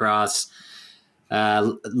stumbled across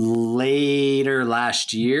later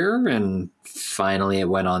last year, and finally it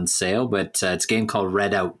went on sale. But it's a game called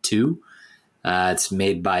Redout 2. It's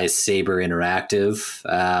made by Saber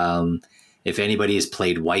Interactive. If anybody has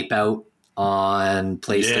played Wipeout on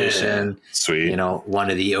PlayStation, sweet,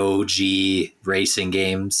 one of the OG racing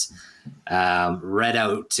games.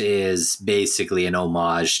 Redout is basically an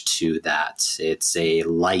homage to that. It's a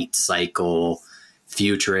light cycle,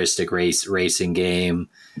 futuristic racing game.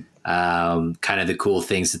 Kind of the cool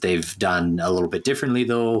things that they've done a little bit differently,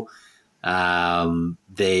 though.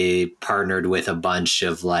 They partnered with a bunch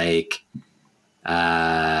of like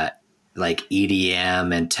EDM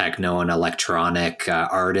and techno and electronic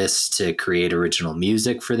artists to create original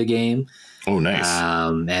music for the game. Oh, nice.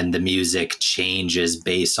 And the music changes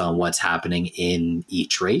based on what's happening in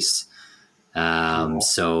each race. Cool.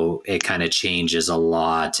 So it kind of changes a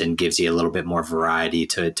lot and gives you a little bit more variety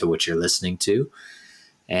to what you're listening to.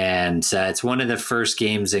 And it's one of the first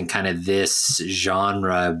games in kind of this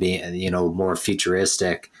genre, being, more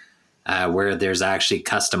futuristic, where there's actually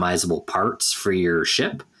customizable parts for your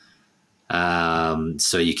ship.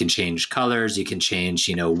 So you can change colors, you can change,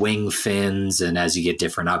 wing fins, and as you get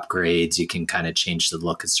different upgrades, you can kind of change the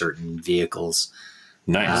look of certain vehicles.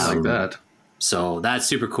 Nice. Like that. So that's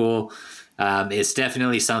super cool. It's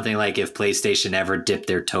definitely something like if PlayStation ever dipped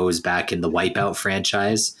their toes back in the Wipeout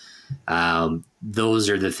franchise, those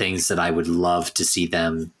are the things that I would love to see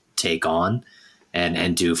them take on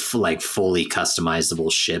and do fully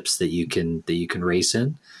customizable ships that you can race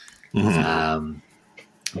in. Mm-hmm.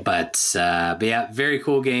 But yeah, very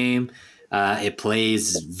cool game. It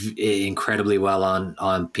plays incredibly well on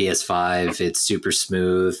PS5. It's super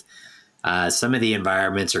smooth. Some of the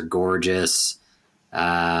environments are gorgeous.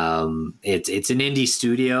 It's an indie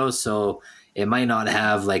studio, so it might not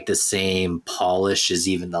have like the same polish as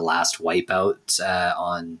even the last Wipeout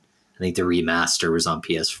on, I think the remaster was on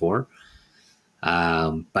PS4.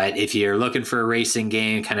 But if you're looking for a racing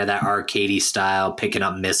game, kind of that arcadey style, picking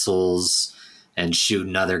up missiles and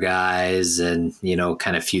shooting other guys and,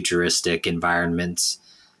 kind of futuristic environments,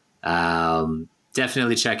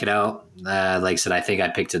 definitely check it out. Like I said, I think I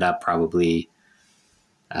picked it up probably,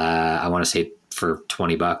 I want to say for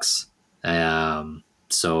 $20.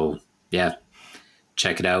 So yeah,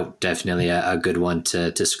 check it out. Definitely a good one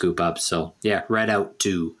to scoop up. So yeah, Redout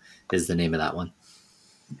 2 is the name of that one.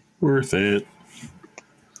 Worth it.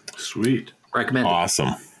 Sweet. Recommend.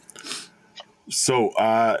 Awesome. So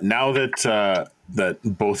now that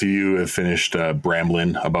both of you have finished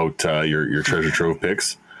brambling about your treasure trove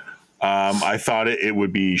picks, I thought it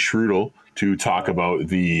would be Shrudel to talk about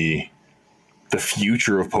the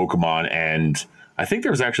future of Pokemon, and I think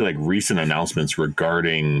there was actually like recent announcements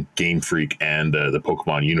regarding Game Freak and the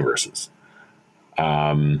Pokemon universes.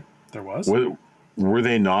 There was. Were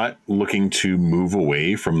they not looking to move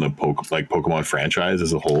away from the Pokemon franchise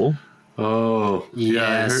as a whole? Oh, yeah.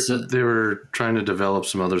 I Yes. heard they were trying to develop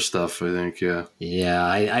some other stuff, I think. Yeah. Yeah,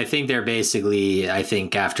 I think they're basically,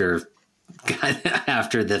 after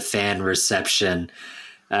the fan reception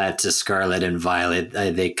to Scarlet and Violet,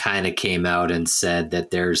 they kind of came out and said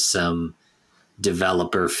that there's some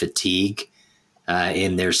developer fatigue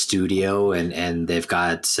in their studio, and they've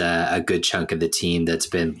got a good chunk of the team that's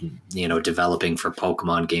been developing for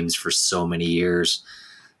Pokemon games for so many years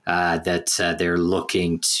that they're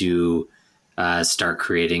looking to start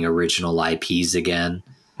creating original IPs again.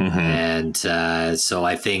 Mm-hmm. And so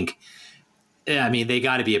I think, they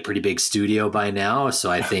got to be a pretty big studio by now.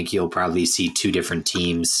 So I think you'll probably see two different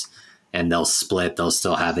teams, and they'll split. They'll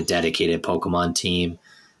still have a dedicated Pokemon team,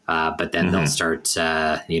 but then they'll start,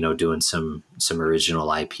 doing some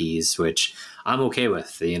original IPs, which I'm okay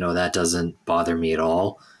with. That doesn't bother me at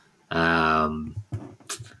all.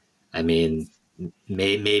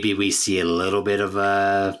 Maybe we see a little bit of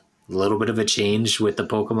a change with the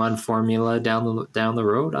Pokemon formula down the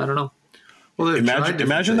road. I don't know. Well,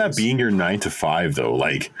 imagine that being your 9 to 5 though.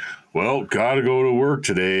 Like, well, gotta go to work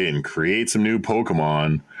today and create some new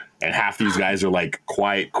Pokemon, and half these guys are like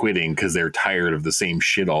quiet quitting because they're tired of the same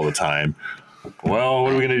shit all the time. Well,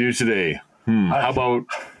 what are we gonna do today? How about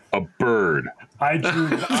a bird? I drew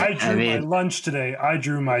my lunch today. I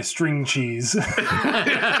drew my string cheese.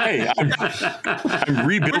 Hey, I'm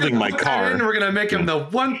rebuilding my car. We're going to make him the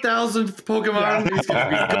 1000th Pokemon. Yeah. He's going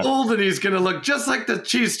to be gold, and he's going to look just like the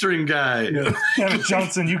cheese string guy. Yeah,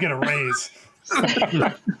 Johnson, you get a raise.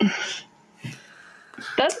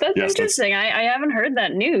 That's interesting. I haven't heard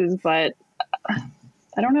that news, but I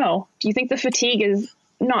don't know. Do you think the fatigue is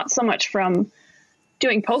not so much from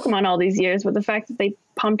doing Pokemon all these years, but the fact that they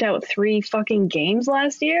pumped out 3 fucking games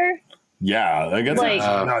last year? Yeah, I guess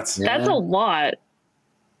nuts. That's a lot.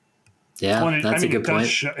 Yeah, that's a good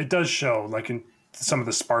point. It does show, like, in some of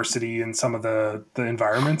the sparsity and some of the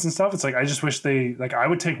environments and stuff. It's like, I just wish I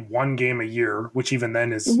would take 1 game a year, which even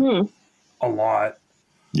then is a lot.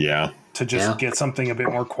 Yeah. To just get something a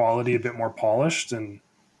bit more quality, a bit more polished. And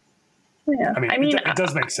yeah, it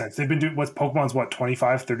does make sense. They've been doing, Pokemon's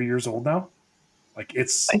 25, 30 years old now? Like,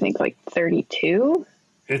 it's, I think, like 32.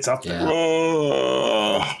 It's up there.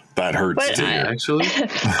 That hurts too. Actually,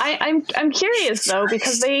 I'm curious though,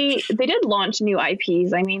 because they did launch new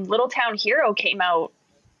IPs. I mean, Little Town Hero came out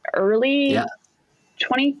early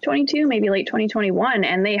 2022, maybe late 2021,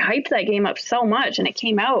 and they hyped that game up so much, and it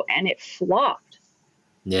came out and it flopped.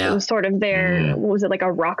 Yeah, it was sort of their what was it, like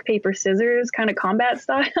a rock paper scissors kind of combat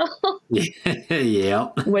style? Yeah,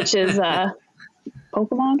 which is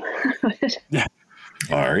Pokemon. Yeah.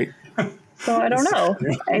 All right. So I don't know.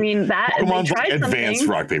 I mean, that Pokemon's like advanced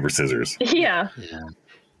rock paper scissors. Yeah.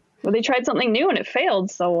 Well, they tried something new and it failed.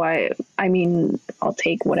 So I mean, I'll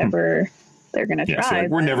take whatever they're gonna try. So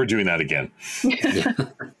we're never doing that again.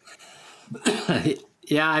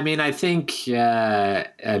 Yeah, I mean, I think,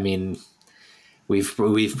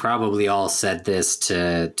 we've probably all said this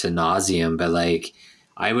to nauseum, but like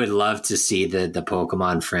I would love to see the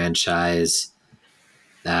Pokemon franchise,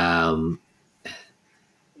 kind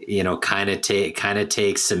of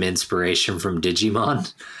take some inspiration from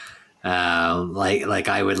Digimon. Like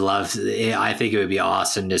I would love. I think it would be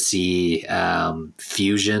awesome to see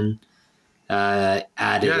fusion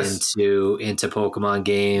added into Pokemon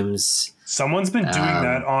games. Someone's been doing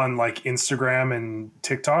that on like Instagram and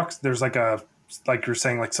TikTok. There's like you're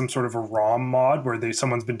saying, like some sort of a ROM mod where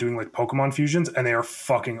someone's been doing like Pokemon fusions, and they are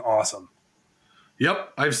fucking awesome.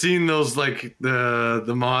 Yep, I've seen those, like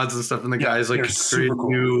the mods and stuff, and the guys like create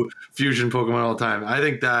new fusion Pokemon all the time. I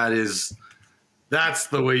think that's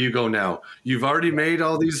the way you go now. You've already made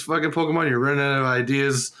all these fucking Pokemon. You're running out of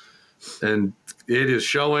ideas, and it is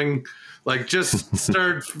showing. Like, just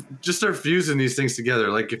start fusing these things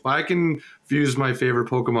together. Like, if I can fuse my favorite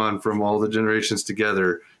Pokemon from all the generations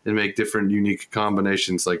together and make different unique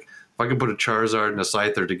combinations, like if I can put a Charizard and a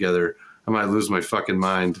Scyther together, I might lose my fucking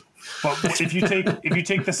mind. But if you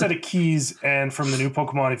take the set of keys, and from the new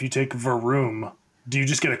Pokemon, if you take Varoom, do you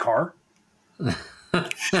just get a car?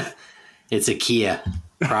 It's a Kia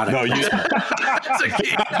product. No, It's a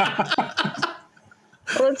Kia.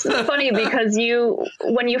 Well, it's funny because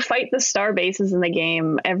when you fight the star bases in the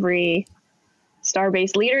game, every star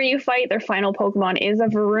base leader you fight, their final Pokemon is a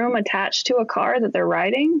Varoom attached to a car that they're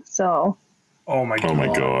riding. So, oh my god, oh my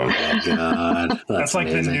god, that's like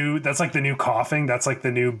amazing. That's like the new coughing. That's like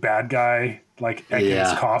the new bad guy, like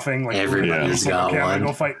Ekans coughing. Like everybody's got one. I'm gonna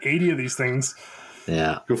go fight 80 of these things.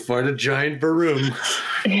 Yeah, go fight a giant Varoom.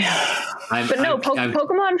 Yeah,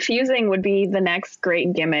 Pokemon fusing would be the next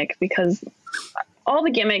great gimmick, because all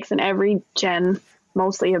the gimmicks in every gen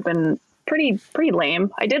mostly have been pretty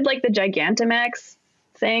lame. I did like the Gigantamax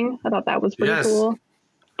thing. I thought that was pretty cool.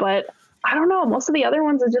 But I don't know. Most of the other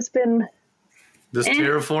ones have just been... This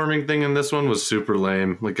terraforming thing in this one was super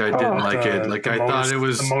lame. Like, I didn't like it. Like, I thought it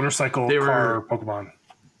was... The motorcycle car Pokemon.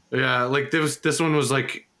 Yeah, like, this one was,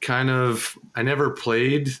 like, kind of... I never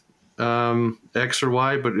played X or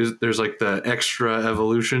Y, but there's, like, the extra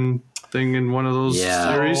evolution thing in one of those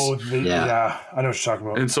series. Yeah, I know what you're talking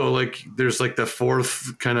about. And so, like, there's like the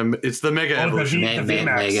fourth kind of, it's the Mega Evolution. The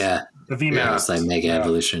VMAX. The VMAX. Yeah, it's like Mega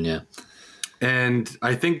Evolution, yeah. And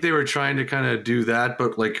I think they were trying to kind of do that,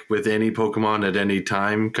 but like with any Pokemon at any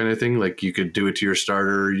time kind of thing. Like, you could do it to your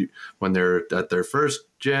starter when they're at their first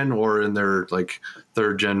gen or in their like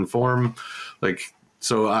third gen form. Like,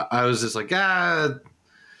 so I was just like,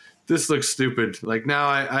 this looks stupid. Like, now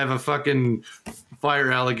I have a fucking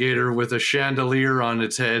fire alligator with a chandelier on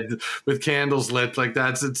its head with candles lit. Like,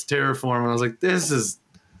 that's its terraform. And I was like, this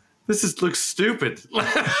looks stupid.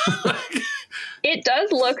 It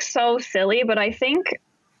does look so silly, but I think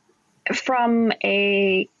from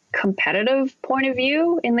a competitive point of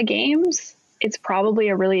view in the games, it's probably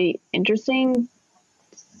a really interesting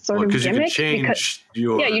sort of gimmick.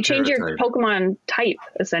 You change your Pokemon type,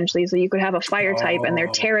 essentially. So you could have a fire type, and their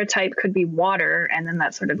Terra type could be water, and then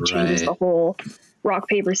that sort of changes the whole rock,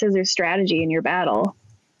 paper, scissors strategy in your battle.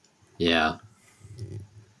 Yeah.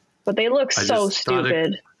 But they look so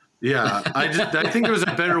stupid. I think there was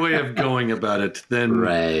a better way of going about it than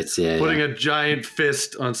putting a giant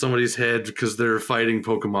fist on somebody's head because they're fighting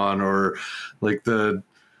Pokemon, or like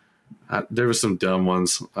there was some dumb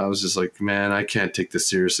ones. I was just like, man, I can't take this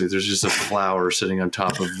seriously. There's just a flower sitting on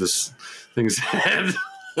top of this thing's head.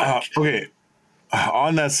 Okay.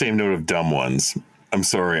 On that same note of dumb ones, I'm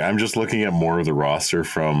sorry, I'm just looking at more of the roster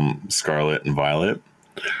from Scarlet and Violet.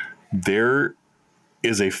 There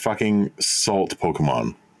is a fucking salt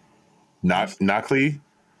Pokemon. Nocli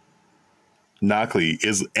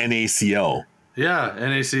is NaCl. Yeah,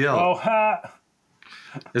 NaCl. Oh, ha!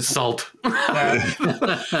 It's salt.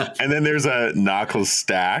 And then there's a Noclis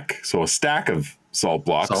stack, so a stack of salt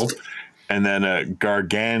blocks. And then a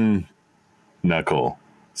Gargan Knuckle.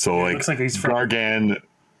 So looks like he's from Gargan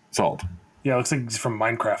salt. Yeah, it looks like he's from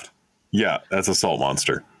Minecraft. Yeah, that's a salt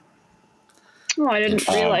monster. Oh, I didn't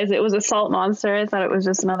realize it was a salt monster. I thought it was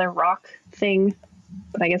just another rock thing.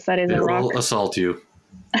 But I guess that is a rock. It'll assault you.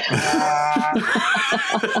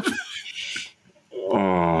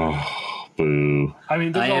 Oh, boo. I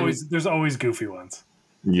mean, there's always goofy ones.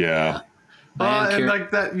 Yeah. And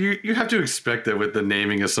like that, you have to expect that with the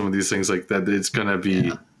naming of some of these things, like that, it's gonna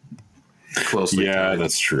be closely. Yeah, tied.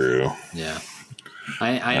 That's true. Yeah.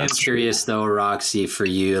 I am curious though, Roxy, for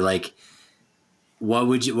you, like, what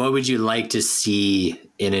would you like to see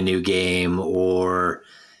in a new game, or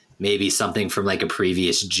maybe something from like a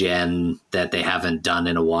previous gen that they haven't done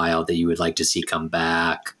in a while that you would like to see come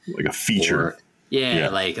back? Like a feature. Yeah,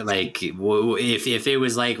 if it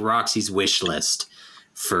was like Roxy's wish list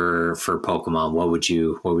for Pokemon, what would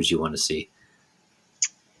you want to see?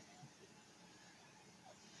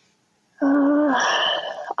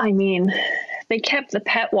 I mean, they kept the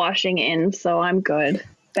pet washing in, so I'm good.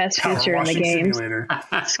 Best Power feature in the washing game. simulator.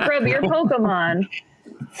 Scrub your Pokemon.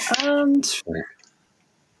 Sure.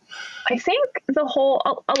 I think a lot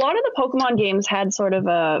of the Pokemon games had sort of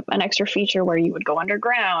an extra feature where you would go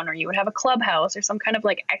underground, or you would have a clubhouse, or some kind of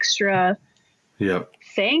like extra Yep.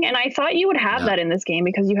 thing. And I thought you would have that in this game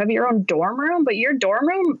because you have your own dorm room, but your dorm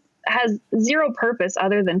room has zero purpose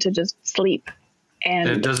other than to just sleep. And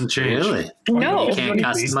it doesn't change. Really? No. You can't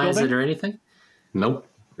customize it or anything? Nope.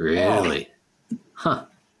 Really? Huh.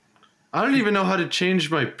 I don't even know how to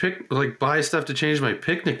change my buy stuff to change my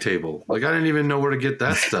picnic table. Like, I didn't even know where to get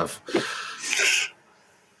that stuff.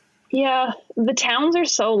 Yeah, the towns are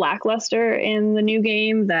so lackluster in the new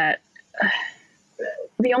game that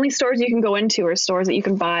the only stores you can go into are stores that you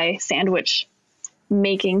can buy sandwich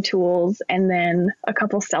making tools and then a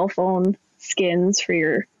couple cell phone skins for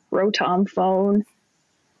your Rotom phone.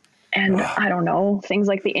 And I don't know, things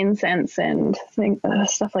like the incense and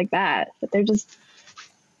stuff like that. But they're just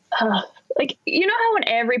like, you know how in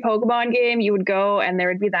every Pokemon game you would go and there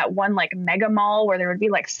would be that one like mega mall where there would be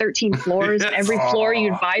like 13 floors and every floor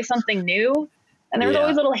you'd buy something new, and there was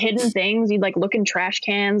always little hidden things. You'd like look in trash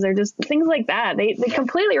cans or just things like that. They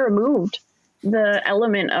completely removed the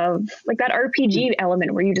element of like that RPG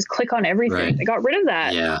element where you just click on everything. Right. They got rid of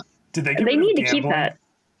that. Yeah. Did they? They need to keep that.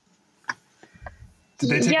 Did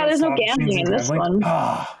they take out there's no slot machines gambling in this one.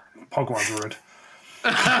 Pokemon's ruined.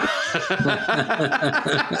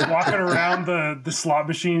 Walking around the slot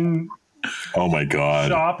machine Oh my god.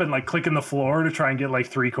 shop and like clicking the floor to try and get like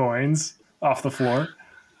 3 coins off the floor.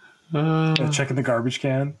 Checking the garbage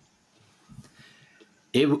can.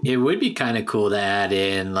 It would be kind of cool to add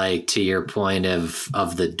in, like, to your point of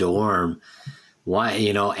the dorm. Why,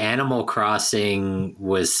 Animal Crossing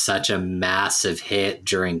was such a massive hit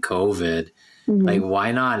during COVID. Mm-hmm. Like,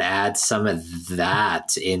 why not add some of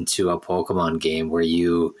that into a Pokemon game where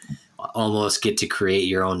you almost get to create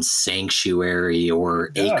your own sanctuary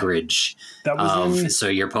or acreage That was so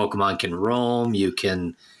your Pokemon can roam. You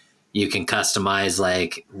can customize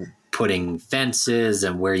like putting fences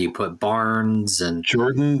and where you put barns and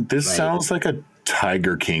Jordan, this sounds like a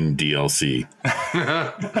Tiger King DLC.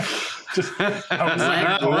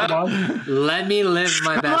 let me live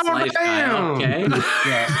my best life, Kyle, okay?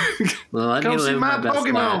 Yeah. Let Come me see live my my best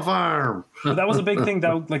Pokemon life. farm. But that was a big thing.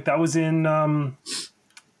 That was in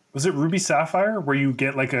was it Ruby Sapphire, where you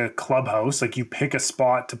get like a clubhouse, like you pick a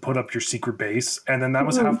spot to put up your secret base, and then that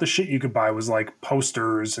was half the shit you could buy was like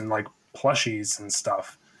posters and like plushies and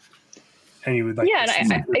stuff. And you would like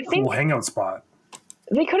and I cool think hangout spot.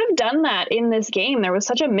 they could have done that in this game. There was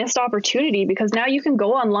such a missed opportunity because now you can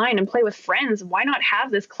go online and play with friends. Why not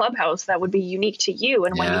have this clubhouse that would be unique to you?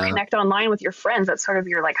 And when you connect online with your friends, that's sort of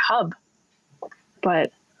your like hub.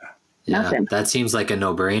 But nothing. That seems like a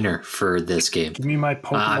no-brainer for this game. Give me my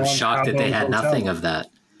Pokemon. I'm shocked that they had Hotel. nothing of that.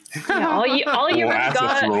 Yeah, all you really That's a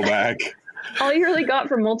got, throwback. all you really got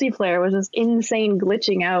from multiplayer was just insane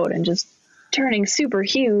glitching out and just turning super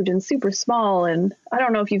huge and super small. And I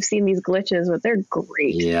don't know if you've seen these glitches, but they're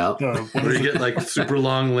great. Yeah. Where you get like super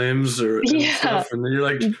long limbs or stuff, and then you're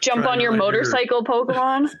like You jump trying on to, your like, motorcycle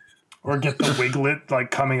Pokemon. Or get the Wiglet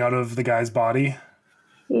like coming out of the guy's body.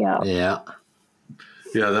 Yeah. Yeah.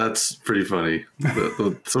 Yeah, that's pretty funny.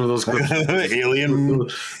 Some of those clips, Alien.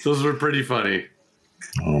 those were pretty funny.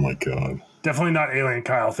 Oh my god. Definitely not Alien,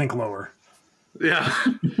 Kyle. Think lower. Yeah.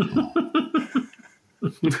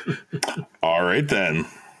 All right then.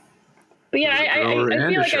 But yeah, There's a I grower feel and a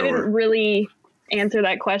like I shower. didn't really answer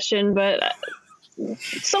that question, but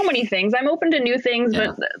so many things. I'm open to new things,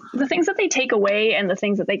 but the things that they take away and the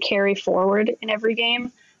things that they carry forward in every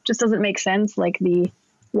game just doesn't make sense. Like the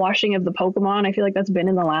washing of the Pokemon, I feel like that's been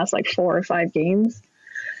in the last like 4 or 5 games.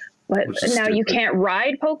 But Which is now you stupid. can't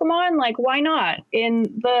ride Pokemon. Like, why not? In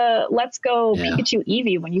the Let's Go Pikachu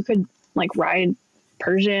Eevee, when you could like ride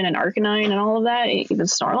Persian and Arcanine and all of that, even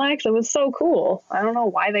Snorlax, it was so cool. I don't know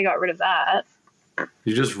why they got rid of that.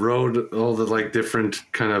 You just rode all the like different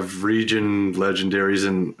kind of region legendaries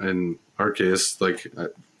in Arceus, like,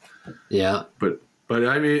 Yeah. but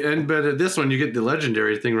I mean, but this one you get the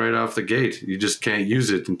legendary thing right off the gate. You just can't use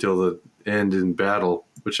it until the end in battle,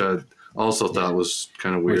 which I also thought was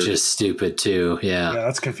kind of weird. Which is stupid too. Yeah,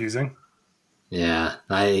 that's confusing. Yeah.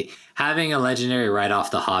 Having a legendary right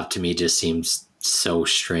off the hop to me just seems So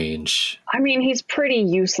strange. I mean, he's pretty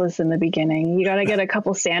useless in the beginning. You got to get a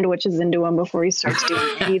couple sandwiches into him before he starts doing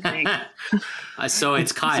anything. So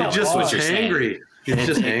it's Kyle. He just what was you're saying. angry. He's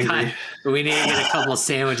just angry. We need to get a couple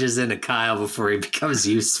sandwiches into Kyle before he becomes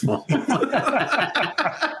useful.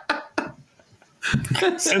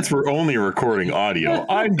 Since we're only recording audio,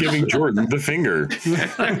 I'm giving Jordan the finger.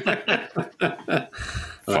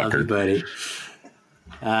 Love you, Fucker. buddy.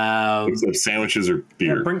 Except sandwiches or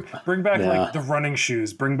Yeah, beer. bring back Yeah. like the running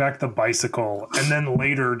shoes, bring back the bicycle, and then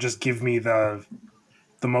later just give me the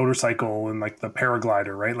motorcycle and like the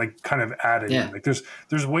paraglider, right? Like kind of add it Yeah. in. Like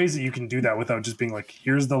there's ways that you can do that without just being like,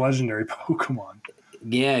 here's the legendary Pokemon.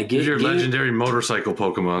 Yeah, Here's your legendary motorcycle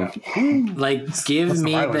Pokemon. give That's the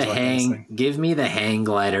me mileage the like on this hang thing. give me the hang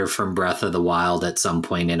glider from Breath of the Wild at some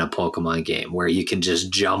point in a Pokemon game where you can just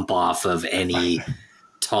jump off of any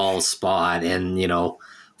tall spot and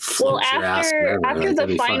float Well, your ass after wherever. after Like, that'd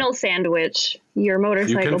the be fun. final sandwich, your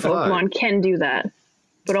motorcycle fly. Pokemon can do that,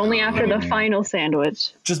 but only after the final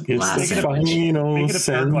sandwich. Just It's Last make it a sandwich. final Make it a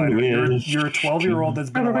paraglider. sandwich. You're a 12-year-old that's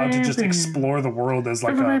been allowed to just explore the world as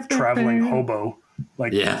like a traveling hobo.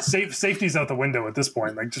 Like Yeah. safety's out the window at this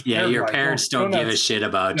point. Like just Yeah, your paraglide. parents Go don't give a nuts. shit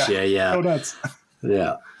about you. Go Yeah. nuts. Yeah.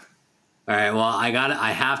 All right. Well,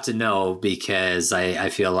 I have to know because I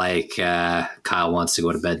feel like Kyle wants to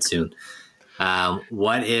go to bed soon.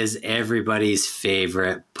 What is everybody's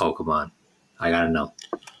favorite Pokemon? I gotta know.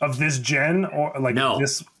 Of this gen or like No.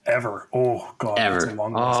 this ever? Oh god, that's Ever. a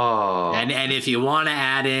long list. Oh, And if you want to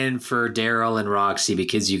add in for Daryl and Roxy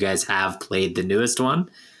because you guys have played the newest one,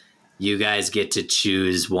 you guys get to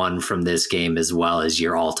choose one from this game as well as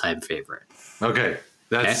your all-time favorite. okay.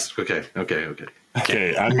 That's okay.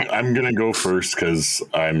 Okay, I'm gonna go first because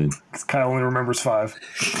I'm Kyle only remembers 5.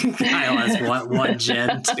 Kyle has one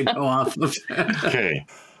gen to go off of. okay.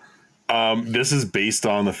 This is based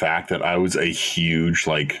on the fact that I was a huge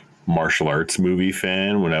like martial arts movie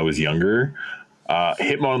fan when I was younger.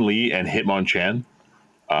 Hitmonlee and Hitmonchan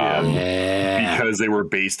Yeah. because they were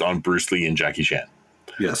based on Bruce Lee and Jackie Chan.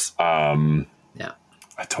 Yes. Yeah.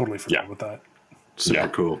 I totally forgot Yeah. about that. Super yeah.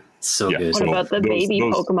 cool. So Yeah. good. What about the baby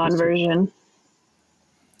Pokemon version?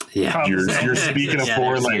 Yeah. You're speaking a Yeah,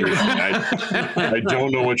 foreign there's- language. I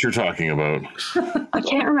don't know what you're talking about. I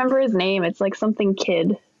can't remember his name. It's like something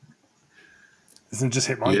kid. Isn't it just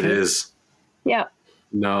Hitmonchan? It is. Yeah.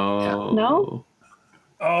 No. No?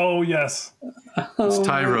 Oh yes. It's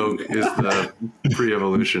Tyrogue is the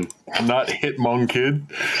pre-evolution. Not Hitmonkid.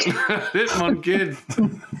 Hitmonkid.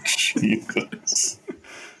 Jesus.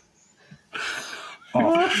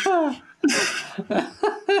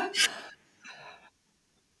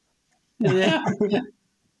 Yeah.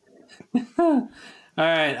 All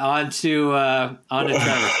right, on to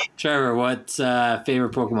Trevor. Trevor, what's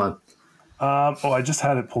favorite Pokemon? I just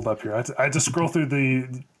had it pulled up here. I had to scroll through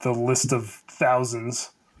the list of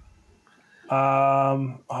thousands.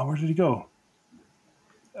 Where did he go?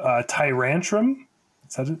 Tyrantrum?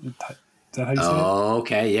 Is that it? Is that how you say it? Oh,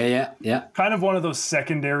 okay. Yeah. Kind of one of those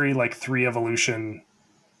secondary, like 3 evolution,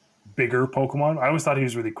 bigger Pokemon. I always thought he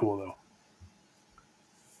was really cool though.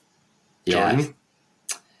 Yeah. Jordan?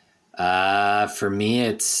 For me,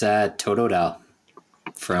 it's Totodile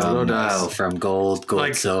from Gold,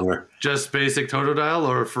 Like- Silver. Just basic Totodile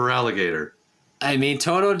or for alligator? I mean,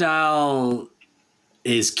 Totodile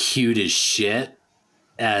is cute as shit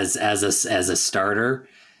as a starter,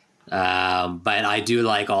 but I do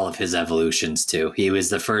like all of his evolutions too. He was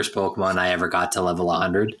the first Pokemon I ever got to level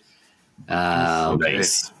 100.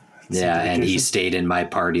 Nice. Yeah, and he dedication. stayed in my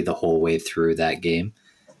party the whole way through that game.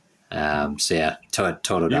 So yeah,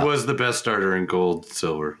 Totodile. He was the best starter in Gold,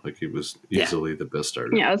 Silver. Like he was easily the best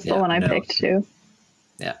starter. Yeah, that's the Yeah, one I no. picked too.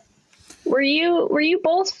 Yeah. Were you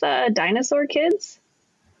both dinosaur kids?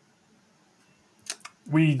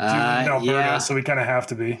 We do in Alberta, yeah. so we kind of have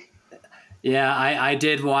to be. Yeah, I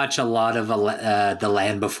did watch a lot of The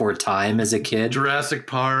Land Before Time as a kid. Jurassic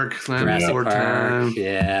Park, Land Jurassic Before Park. Time.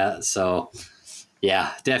 Yeah, so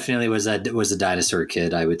yeah, definitely was a dinosaur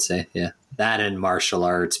kid, I would say. Yeah. That and martial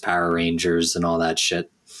arts, Power Rangers and all that shit.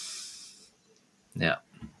 Yeah.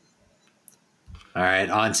 All right,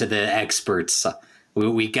 on to the experts.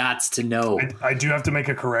 We got to know. I do have to make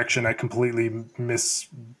a correction. I completely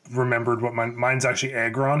misremembered what mine's actually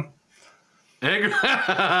Aggron. Egg-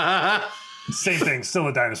 Same thing, still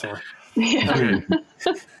a dinosaur. Okay.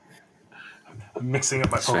 I'm mixing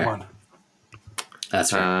up my fair. Pokemon.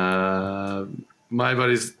 That's right. my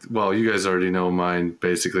buddies, well, you guys already know mine,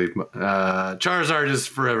 basically. Charizard is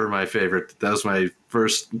forever my favorite. That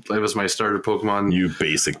was my starter Pokemon. You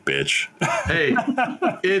basic bitch. Hey,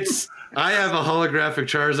 I have a holographic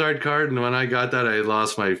Charizard card, and when I got that, I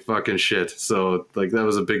lost my fucking shit. So, like, that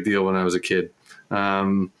was a big deal when I was a kid.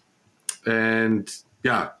 And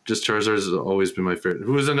yeah, just Charizard has always been my favorite.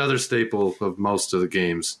 Who is another staple of most of the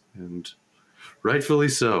games, and rightfully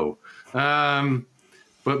so.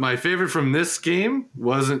 But my favorite from this game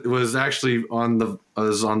was actually on the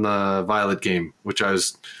Violet game, which I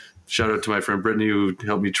was shout out to my friend Brittany who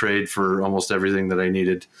helped me trade for almost everything that I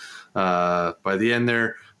needed by the end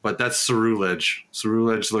there. But that's Ceruledge.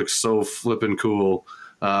 Ceruledge looks so flippin' cool.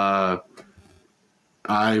 That's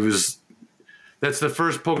the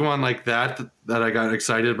first Pokemon like that I got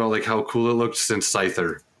excited about, like how cool it looked since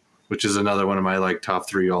Scyther, which is another one of my like top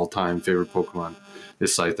 3 all time favorite Pokemon.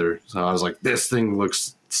 Is Scyther. So I was like, this thing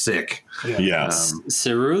looks sick. Yeah. Yes.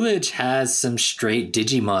 Ceruledge has some straight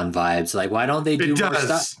Digimon vibes. Like, why don't they do more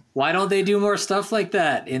stuff? Why don't they do more stuff like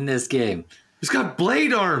that in this game? He's got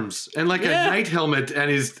blade arms and like a knight helmet, and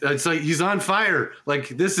it's like he's on fire. Like,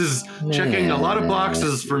 this is checking a lot of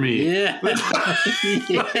boxes for me. Yeah.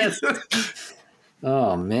 Yes.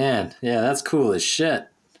 Oh man. Yeah, that's cool as shit.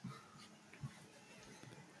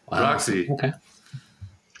 Wow. Roxy. Okay.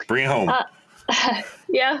 Bring it home.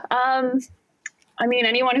 Yeah. I mean,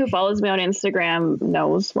 anyone who follows me on Instagram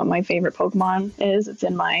knows what my favorite Pokemon is. It's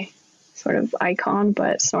in my sort of icon,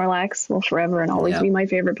 but Snorlax will forever and always be my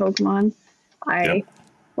favorite Pokemon.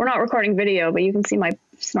 We're not recording video, but you can see my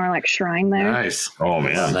Snorlax shrine there. Nice. Oh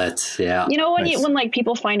man. That's You know when when like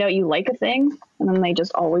people find out you like a thing and then they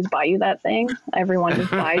just always buy you that thing? Everyone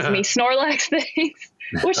just buys me Snorlax things,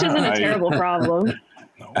 which isn't a terrible problem.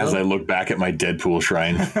 As I look back at my Deadpool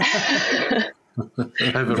shrine.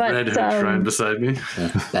 I have a red hood shrine beside me.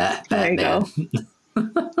 There you go.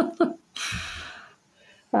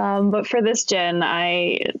 But for this gen,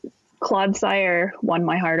 Clodsire won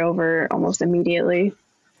my heart over almost immediately.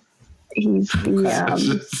 He's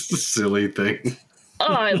Just a silly thing.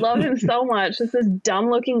 Oh, I love him so much. It's this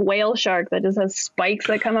dumb-looking whale shark that just has spikes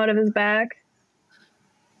that come out of his back.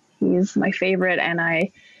 He's my favorite, and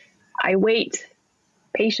I wait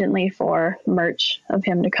patiently for merch of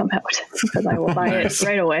him to come out because I will buy it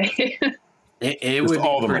right away. It would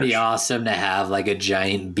be pretty awesome to have like a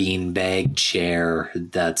giant beanbag chair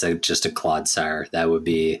that's just a Clodsire. That would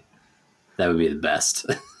be the best.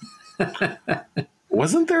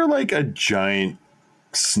 Wasn't there like a giant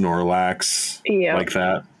Snorlax like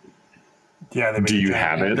that? Yeah. Do you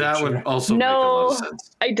have it? That would also make a lot of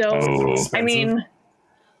sense. I don't. Oh. I mean,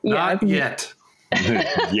 Not yet.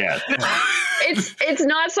 Yeah. It's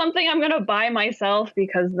not something I'm gonna buy myself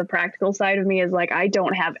because the practical side of me is like I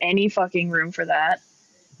don't have any fucking room for that.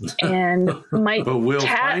 And my But we'll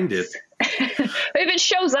cat, find it. if it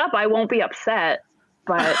shows up, I won't be upset.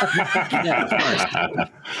 But Yeah, of course.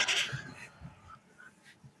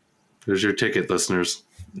 There's your ticket, listeners.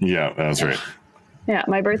 Yeah, that's right. yeah,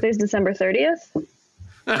 my birthday's December 30th.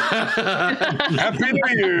 Happy New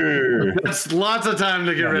Year! That's lots of time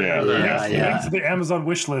to get rid of that. Link to the Amazon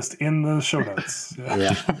wish list in the show notes.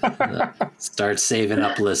 Yeah. Start saving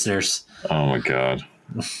up, listeners. Oh my god.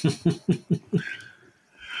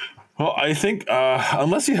 Well, I think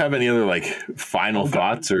unless you have any other like final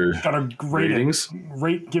thoughts or Gotta rate Ratings?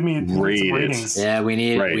 Give me some ratings. Yeah, we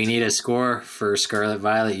need a score for Scarlet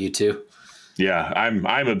Violet, you two. yeah, I'm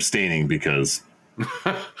abstaining because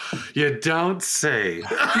You don't say.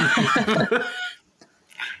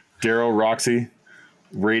 Daryl, Roxy,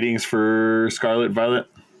 ratings for Scarlet Violet.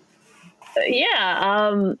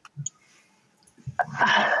 Yeah.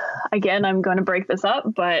 Again, I'm going to break this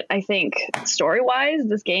up, but I think story-wise,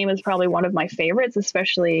 this game is probably one of my favorites,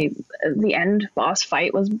 especially the end boss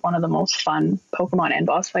fight was one of the most fun Pokemon end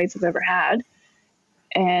boss fights I've ever had.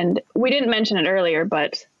 And we didn't mention it earlier,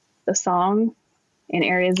 but the song in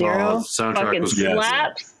Area Zero soundtrack fucking was good.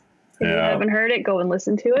 slaps. If you Yeah. haven't heard it, go and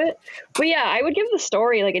listen to it. But yeah, I would give the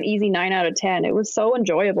story like an easy 9 out of 10. It was so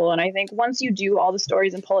enjoyable. And I think once you do all the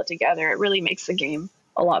stories and pull it together, it really makes the game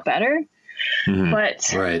a lot better. Mhm.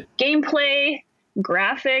 But Right. gameplay,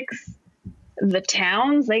 graphics, the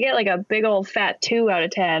towns, they get like a big old fat 2 out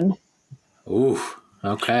of 10. Ooh.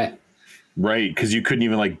 Okay. Right, because you couldn't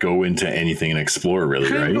even like go into anything and explore really,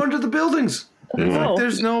 Couldn't go right? into the buildings. No.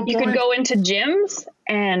 There's no You point. could go into gyms,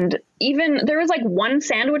 and even there was like one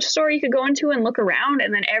sandwich store you could go into and look around,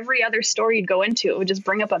 and then every other store you'd go into, it would just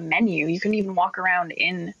bring up a menu. You couldn't even walk around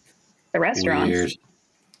in the restaurants. Weird.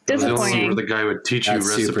 I don't see where Disappointing. the guy would teach you That's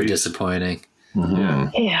recipes. super disappointing. Mhm.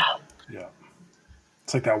 Yeah. Yeah. Yeah.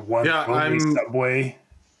 It's like that one Yeah, Broadway I'm- Subway.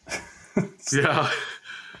 Yeah.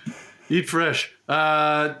 Eat fresh.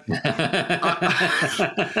 I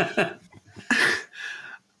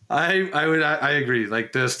agree.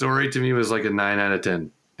 Like the story to me was like a 9 out of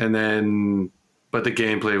 10, and then but the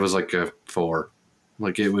gameplay was like a 4.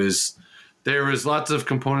 Like there was lots of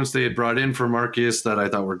components they had brought in from Arceus that I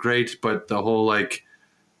thought were great, but the whole like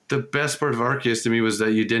the best part of Arceus to me was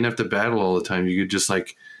that you didn't have to battle all the time. You could just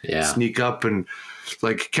like sneak up and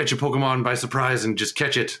like catch a Pokemon by surprise and just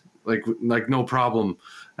catch it like no problem.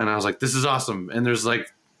 And I was like, this is awesome. And there's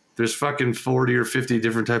fucking 40 or 50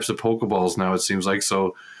 different types of Pokeballs now, it seems like.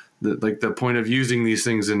 So the point of using these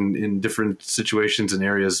things in different situations and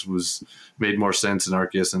areas was made more sense in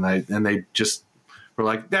Arceus. And they just were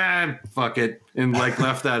like, nah, fuck it. And like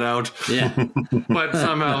left that out. Yeah. But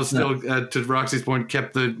somehow still, to Roxy's point,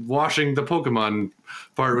 kept the washing the Pokemon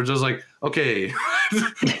part, which was like, okay,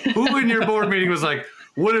 who in your board meeting was like,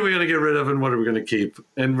 what are we going to get rid of and what are we going to keep?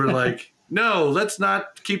 And we're like, no, let's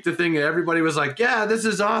not keep the thing. And everybody was like, yeah, this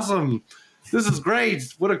is awesome. This is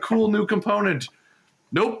great. What a cool new component.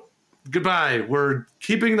 Nope. Goodbye. We're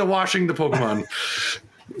keeping the washing the Pokemon.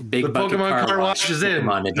 Big the Pokemon car wash is in.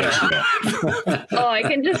 Oh, I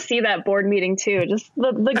can just see that board meeting too. Just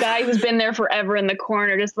the guy who's been there forever in the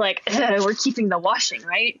corner, just like, we're keeping the washing,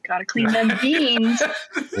 right? Gotta clean them beans.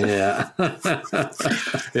 Yeah.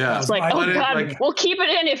 Yeah. It's like, oh God, like, we'll keep it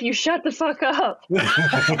in if you shut the fuck up.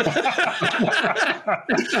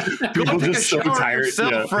 People just so tired.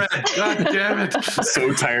 Yourself, Fred. God damn it.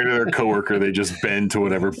 So tired of their coworker, they just bend to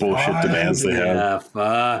whatever bullshit demands they have. Yeah,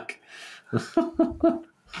 fuck.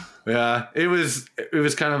 Yeah, it was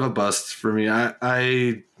kind of a bust for me.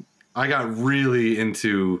 I got really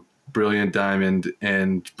into Brilliant Diamond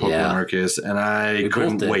and Pokemon Arceus, and I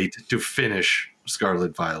couldn't wait to finish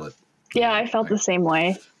Scarlet Violet. Yeah, I felt the same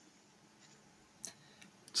way.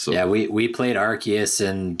 So yeah, we played Arceus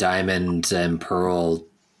and Diamond and Pearl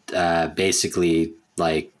basically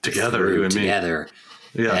like together, you and me. Together.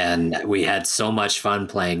 Yeah. And we had so much fun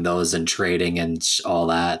playing those and trading and all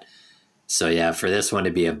that. So yeah, for this one to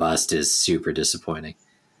be a bust is super disappointing.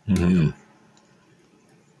 Mm-hmm.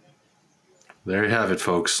 There you have it,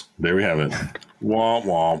 folks. There we have it. Womp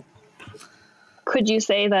womp. Could you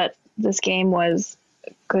say that this game was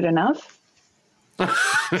good enough?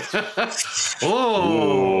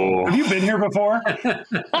 Oh, have you been here before?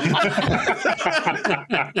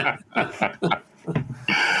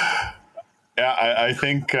 Yeah, I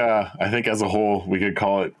think as a whole we could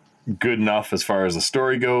call it good enough as far as the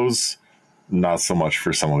story goes. Not so much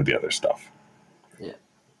for some of the other stuff. Yeah,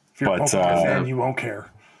 if you're a Pokemon fan, you won't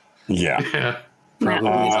care. Yeah.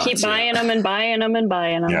 Just keep buying them and buying them and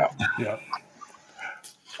buying them.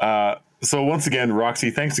 Yeah. So once again,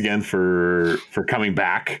 Roxy, thanks again for coming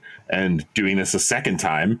back and doing this a second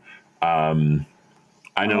time.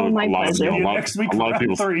 I know a lot of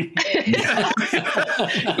people. 3.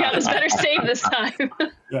 Yeah, this better save this time.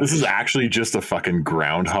 This is actually just a fucking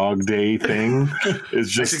Groundhog Day thing.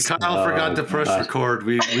 It's just Kyle forgot to press record.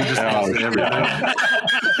 We just lost everything.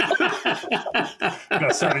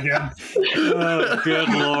 Gotta start again. Oh, good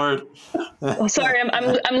Lord. Oh, sorry,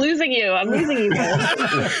 I'm losing you. I'm losing you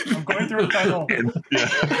guys. I'm going through a tunnel.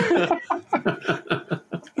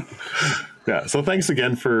 Yeah, so thanks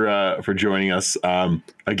again for joining us.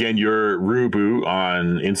 Again, you're Rubu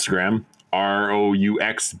on Instagram,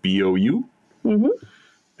 ROUXBOU. Mm-hmm.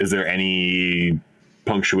 Is there any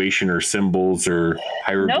punctuation or symbols or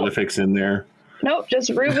hieroglyphics in there? Nope, just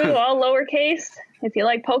Rubu, all lowercase. If you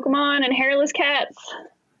like Pokemon and hairless cats,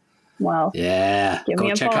 well, yeah, give go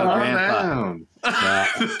me a check follow. out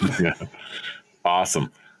Grandpa. Yeah.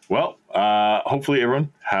 Awesome. Well, hopefully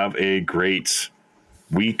everyone have a great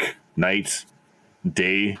week, night,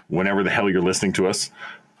 day, whenever the hell you're listening to us.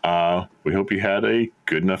 We hope you had a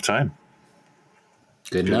good enough time.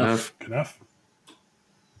 Good enough.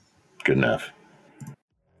 Good enough.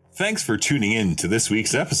 Thanks for tuning in to this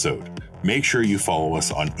week's episode. Make sure you follow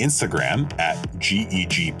us on Instagram at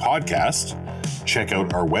GEG Podcast. Check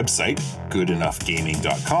out our website,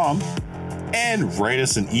 goodenoughgaming.com, and write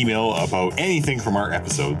us an email about anything from our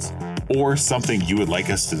episodes or something you would like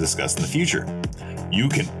us to discuss in the future. You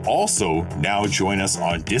can also now join us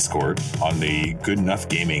on Discord on the Good Enough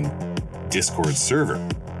Gaming Discord server.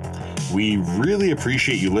 We really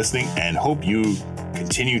appreciate you listening and hope you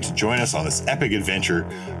continue to join us on this epic adventure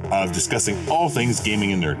of discussing all things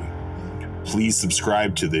gaming and nerdy. Please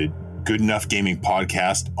subscribe to the Good Enough Gaming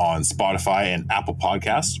podcast on Spotify and Apple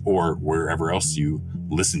Podcasts or wherever else you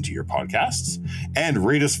listen to your podcasts, and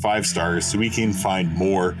rate us 5 stars so we can find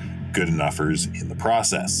more good enoughers in the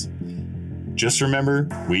process. Just remember,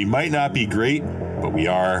 we might not be great, but we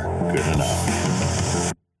are good enough.